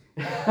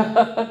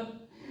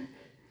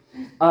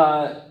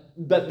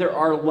 But there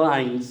are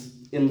lines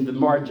in the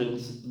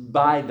margins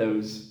by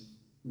those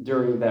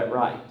during that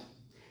rite.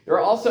 There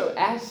are also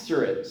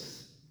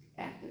asterisks.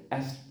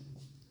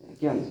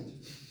 Again,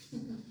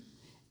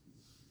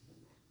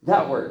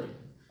 that word.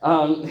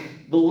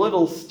 The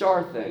little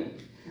star thing.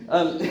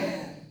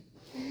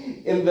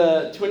 In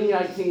the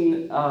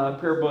 2019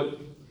 prayer book,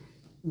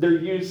 they're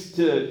used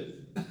to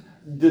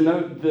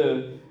denote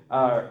the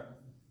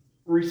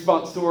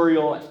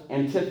responsorial,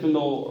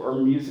 antiphonal, or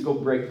musical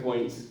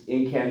breakpoints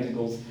in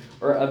canticles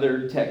or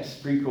other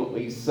texts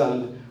frequently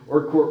sung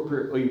or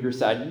corporately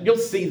recited. You'll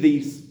see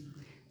these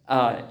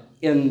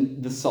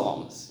in the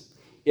Psalms.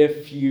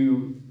 If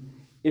you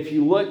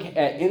look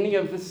at any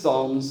of the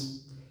Psalms,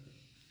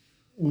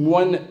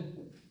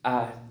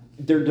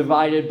 they're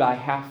divided by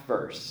half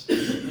verse.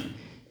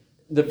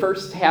 the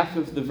first half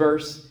of the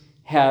verse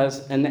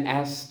has an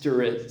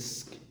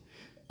asterisk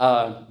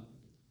by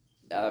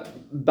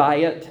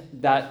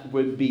it. That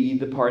would be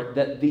the part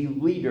that the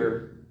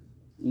leader,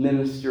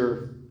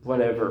 minister,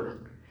 whatever,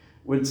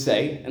 would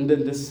say. And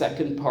then the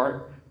second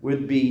part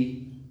would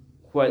be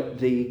what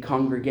the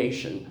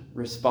congregation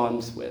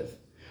responds with.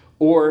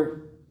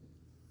 Or,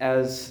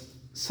 as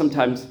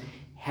sometimes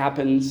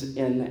happens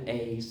in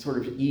a sort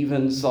of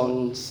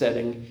evensong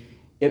setting,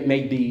 it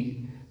may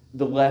be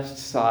the left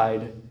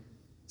side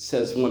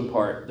says one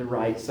part, the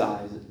right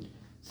side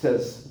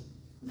says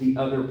the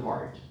other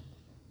part.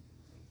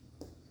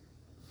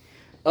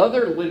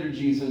 Other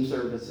liturgies and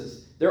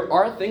services, there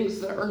are things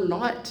that are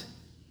not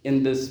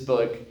in this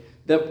book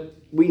that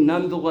we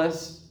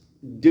nonetheless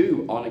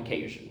do on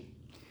occasion.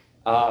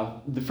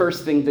 The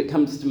first thing that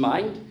comes to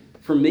mind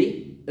for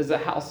me is a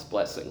house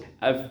blessing.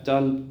 I've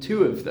done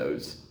 2 of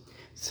those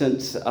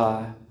since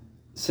I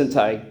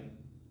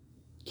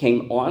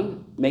came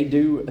on. May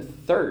do a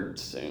 3rd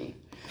soon.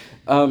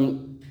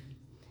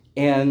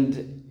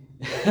 And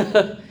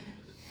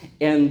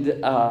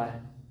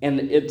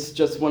it's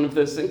just one of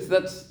those things.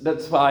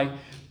 That's why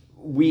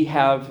we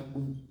have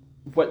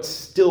what's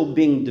still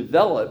being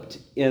developed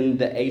in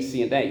the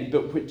ACNA,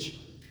 but which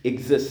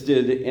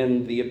existed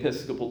in the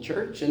Episcopal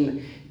Church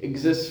and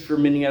exists for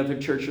many other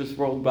churches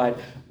worldwide,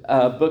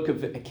 book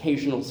of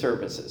occasional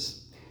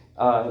services.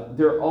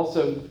 There are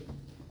also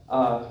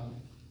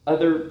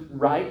other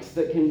rites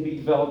that can be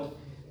developed.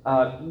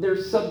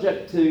 They're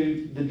subject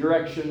to the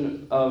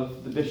direction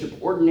of the bishop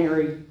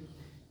ordinary,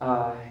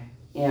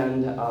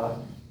 and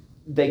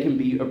they can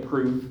be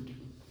approved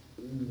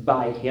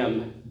by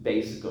him,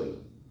 basically.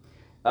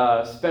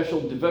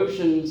 Special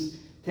devotions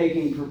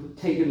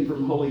taken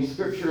from Holy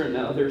Scripture and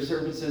other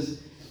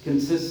services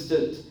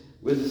consistent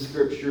with the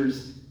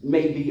Scriptures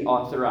may be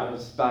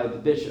authorized by the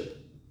bishop.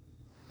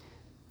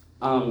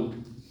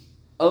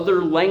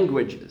 Other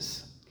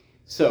languages.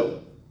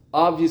 So,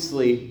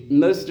 obviously,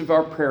 most of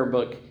our prayer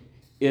book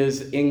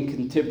is in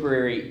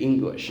contemporary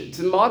English. It's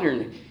in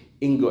modern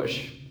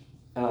English,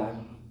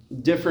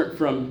 different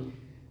from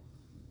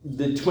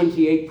the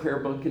 28 prayer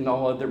book and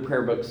all other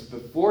prayer books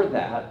before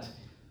that.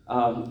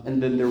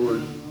 And then there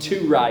were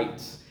 2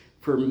 rites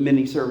for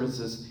many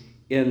services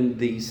in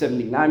the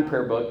 79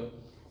 prayer book.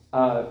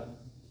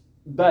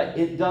 But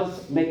it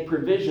does make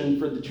provision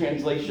for the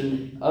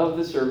translation of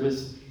the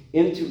service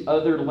into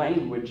other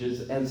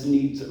languages as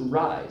needs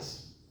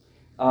arise.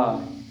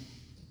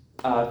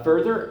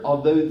 Further,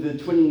 although the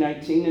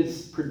 2019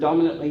 is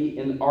predominantly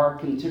in our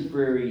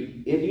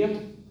contemporary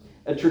idiom,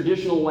 a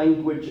traditional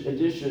language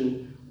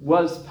edition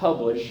was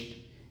published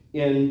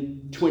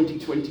in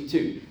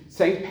 2022.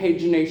 Same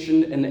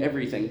pagination and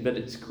everything, but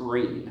it's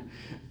green.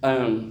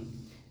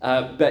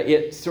 But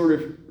it sort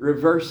of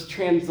reverse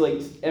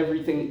translates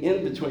everything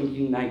in the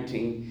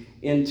 2019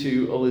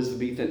 into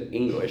Elizabethan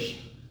English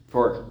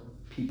for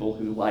people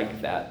who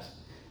like that.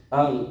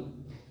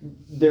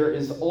 There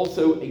is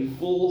also a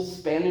full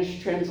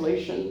Spanish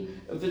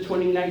translation of the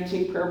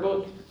 2019 prayer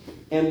book,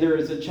 and there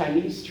is a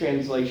Chinese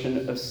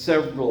translation of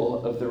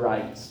several of the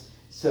rites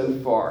so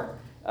far,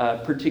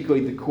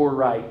 particularly the core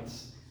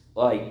rites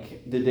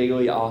like the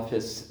daily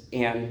office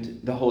and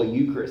the Holy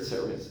Eucharist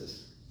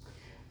services.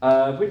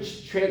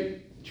 Which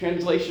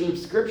translation of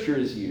Scripture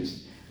is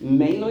used?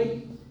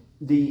 Mainly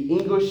the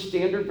English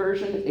Standard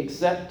Version,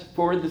 except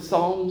for the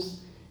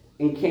Psalms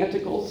and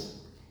Canticles,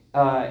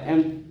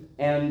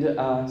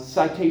 and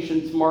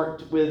citations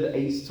marked with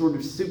a sort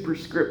of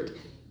superscript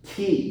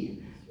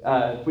T,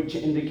 which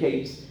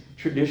indicates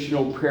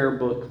traditional prayer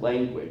book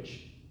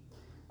language.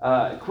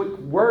 A quick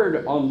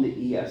word on the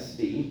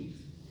ESV,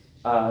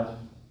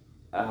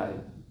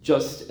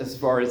 just as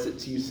far as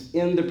its use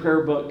in the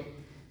prayer book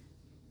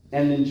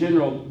and in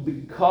general,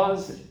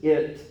 because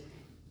it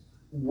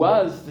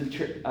was the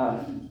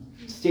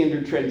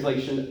standard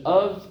translation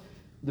of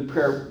the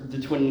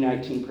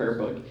 2019 prayer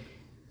book.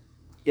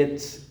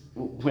 It's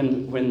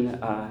when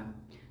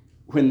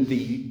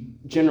the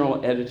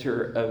general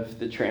editor of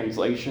the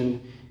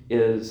translation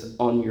is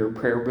on your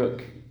prayer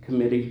book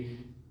committee,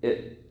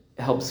 it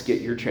helps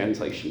get your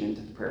translation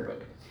into the prayer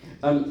book.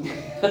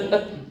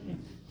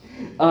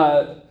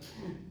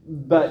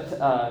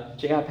 But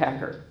J.I.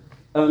 Packer.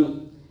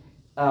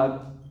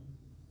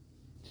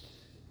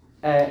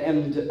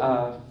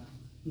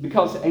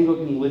 Because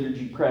Anglican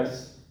Liturgy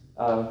Press,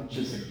 which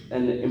is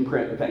an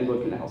imprint of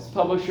Anglican House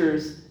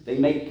Publishers, they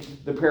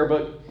make the prayer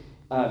book.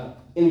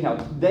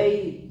 Anyhow,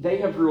 they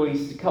have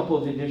released a couple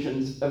of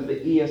editions of the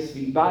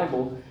ESV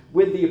Bible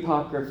with the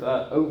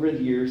Apocrypha over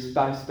the years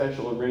by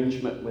special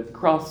arrangement with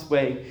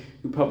Crossway,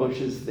 who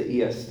publishes the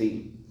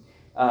ESV.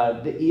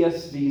 The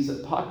ESV's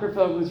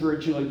Apocrypha was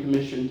originally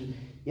commissioned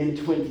in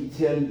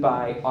 2010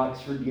 by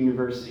Oxford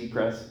University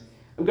Press.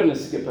 I'm going to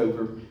skip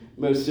over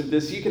most of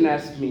this. You can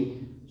ask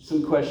me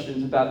some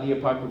questions about the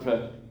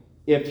Apocrypha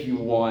if you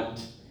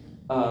want.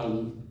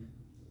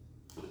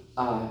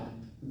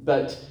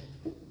 But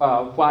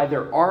why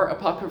there are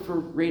Apocrypha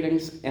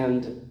readings,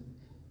 and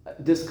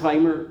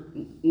disclaimer,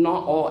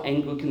 not all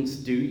Anglicans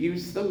do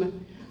use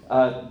them.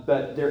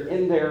 but they're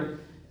in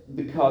there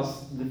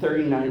because the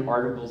 39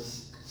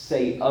 articles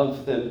say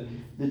of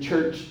them, the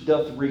church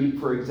doth read,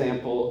 for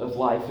example, of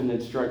life and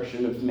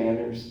instruction of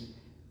manners,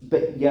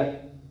 but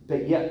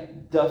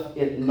yet doth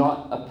it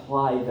not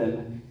apply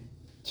them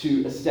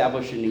to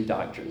establish any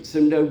doctrine. So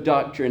no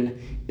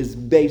doctrine is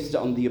based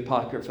on the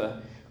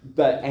Apocrypha,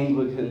 but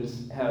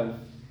Anglicans have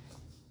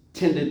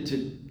tended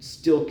to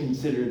still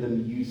consider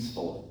them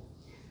useful.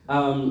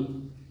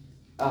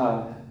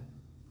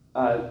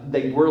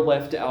 They were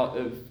left out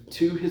of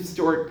 2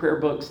 historic prayer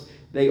books.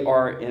 They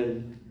are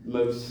in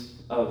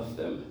most of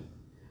them.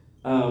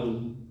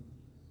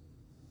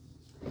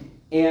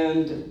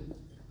 And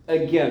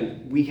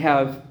again, we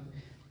have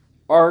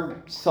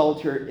our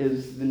Psalter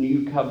is the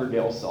New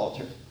Coverdale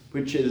Psalter,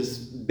 which is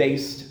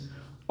based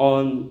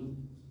on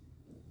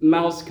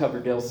Miles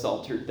Coverdale's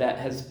Psalter that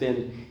has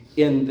been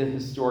in the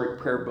historic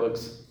prayer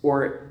books,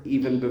 or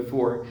even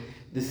before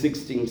the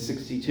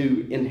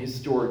 1662 in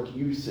historic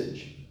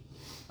usage.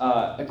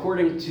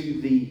 According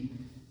to the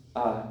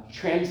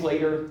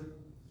translator,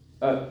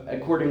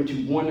 according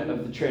to one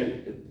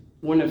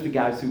of the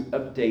guys who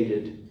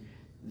updated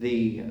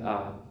the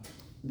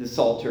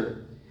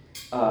Psalter,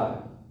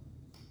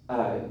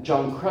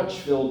 John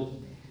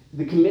Crutchfield,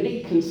 the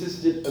committee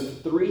consisted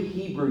of 3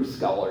 Hebrew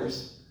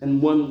scholars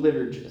and 1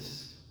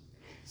 liturgist.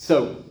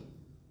 So,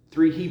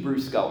 3 Hebrew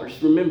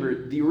scholars.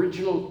 Remember, the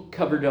original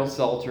Coverdale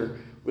Psalter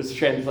was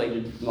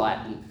translated from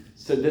Latin,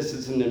 so this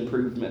is an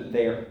improvement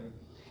there.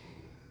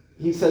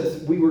 He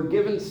says, we were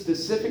given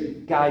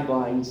specific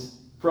guidelines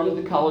from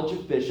the College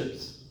of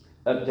Bishops,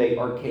 update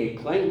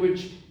archaic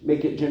language,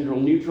 make it gender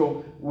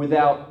neutral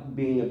without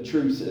being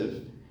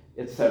obtrusive,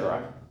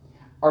 etc.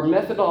 Our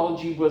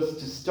methodology was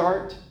to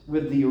start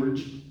with the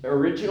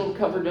original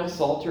Coverdale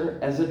Psalter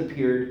as it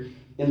appeared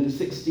in the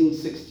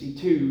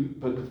 1662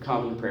 Book of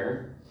Common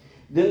Prayer.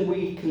 Then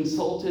we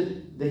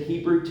consulted the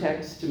Hebrew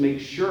text to make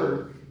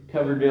sure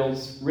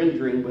Coverdale's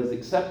rendering was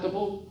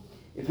acceptable.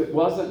 If it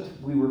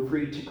wasn't, we were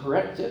free to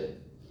correct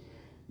it.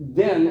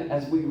 Then,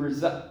 as we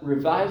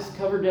revised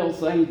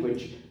Coverdale's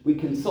language, we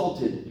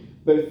consulted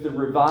both the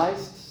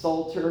revised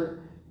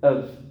Psalter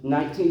of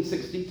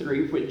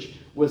 1963, which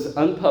was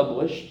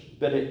unpublished,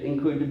 but it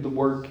included the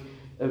work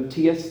of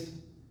T.S.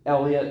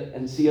 Eliot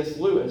and C.S.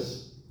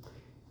 Lewis,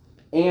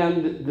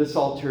 and the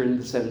Psalter in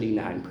the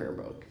 79 prayer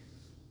book.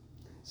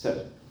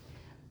 So,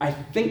 I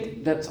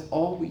think that's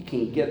all we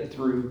can get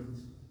through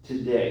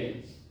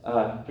today,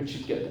 which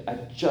is good. I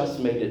just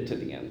made it to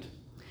the end.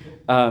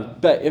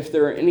 But if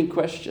there are any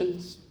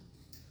questions,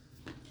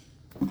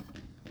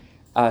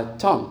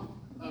 Tom.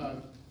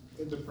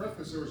 In the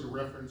preface, there was a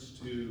reference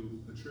to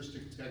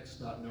patristic texts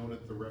not known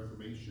at the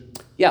Reformation.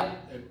 Yeah.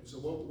 And so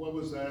what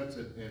was that,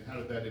 and how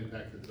did that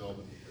impact the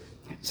development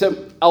of the church?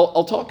 So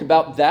I'll talk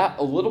about that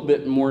a little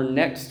bit more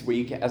next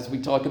week as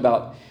we talk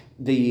about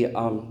the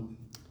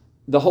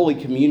Holy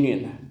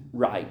Communion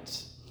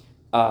rites.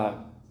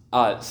 Some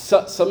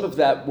of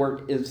that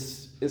work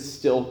is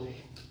still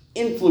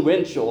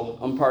influential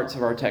on parts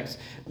of our text,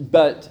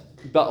 but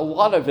a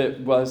lot of it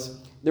was,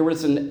 there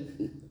was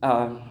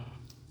the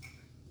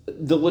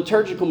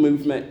liturgical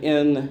movement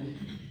in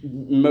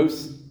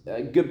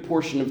a good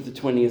portion of the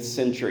 20th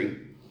century.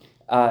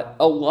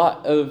 A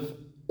lot of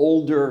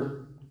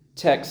older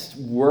texts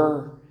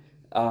were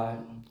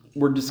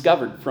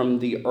discovered from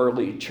the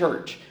early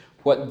church,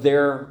 what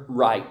their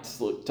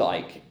rites looked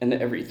like and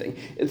everything.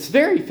 It's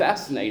very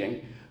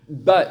fascinating,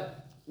 but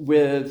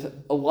with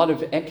a lot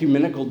of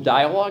ecumenical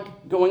dialogue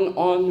going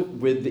on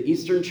with the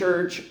Eastern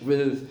Church,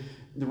 with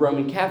the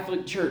Roman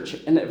Catholic Church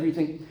and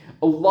everything,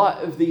 a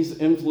lot of these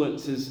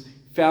influences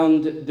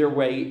found their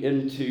way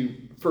into,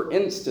 for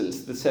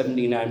instance, the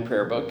 79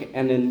 prayer book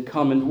and in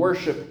common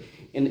worship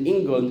in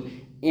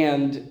England,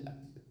 and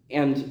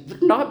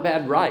they're not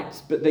bad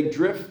rites, but they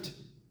drift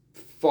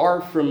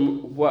far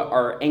from what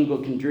our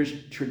Anglican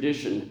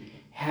tradition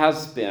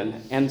has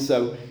been. And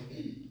so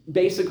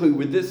basically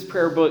with this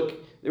prayer book,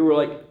 they were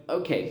like,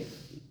 okay,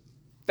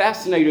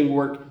 fascinating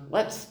work.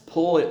 Let's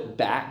pull it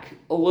back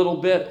a little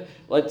bit.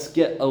 Let's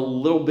get a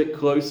little bit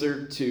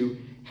closer to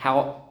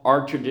how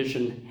our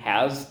tradition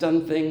has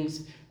done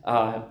things,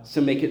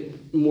 so make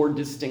it more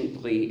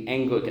distinctly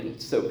Anglican.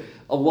 So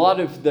a lot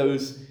of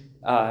those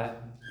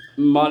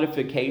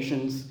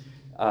modifications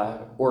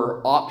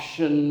or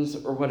options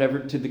or whatever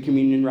to the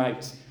communion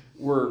rites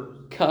were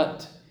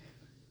cut,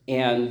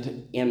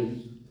 and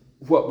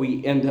what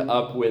we end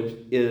up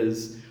with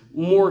is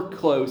more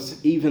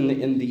close, even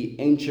in the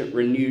ancient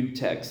renewed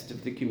text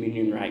of the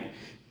communion rite,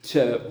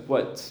 to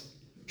what's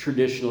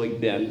traditionally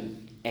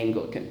been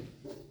Anglican.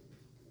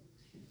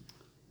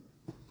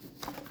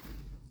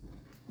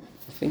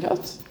 Anything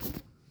else?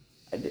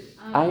 Do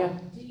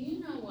you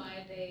know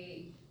why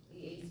the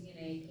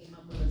ACNA came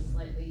up with a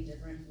slightly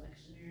different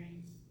lectionary?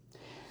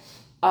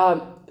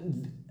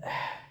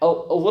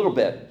 A little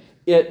bit.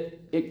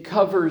 It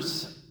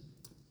covers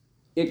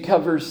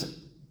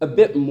a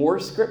bit more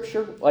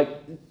scripture. Like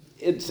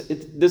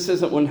this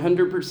isn't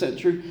 100%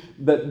 true,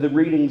 but the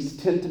readings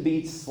tend to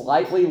be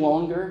slightly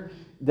longer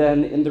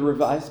than in the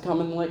Revised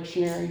Common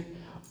Lectionary.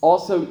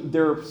 Also,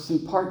 there are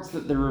some parts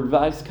that the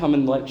Revised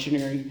Common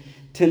Lectionary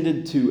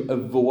tended to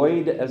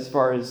avoid as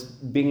far as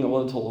being a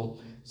little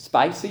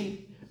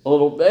spicy, a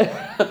little bit,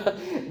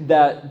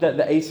 that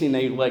the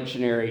ACNA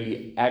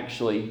lectionary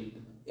actually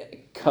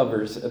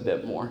covers a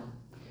bit more.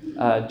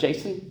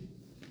 Jason?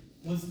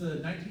 Was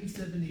the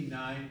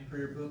 1979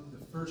 prayer book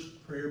the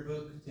first prayer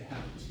book to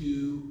have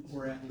two,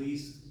 or at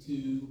least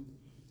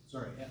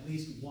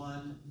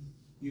one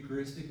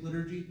Eucharistic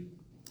liturgy?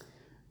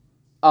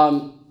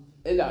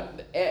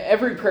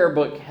 Every prayer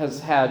book has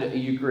had a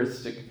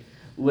Eucharistic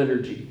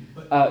liturgy.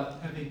 But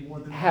having more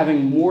than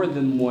Having more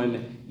than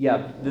one,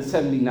 yeah, the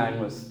 79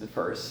 was the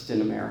first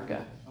in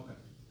America. Okay.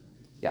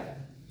 Yeah.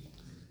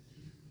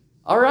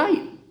 All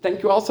right.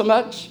 Thank you all so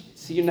much.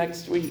 See you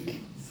next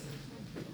week.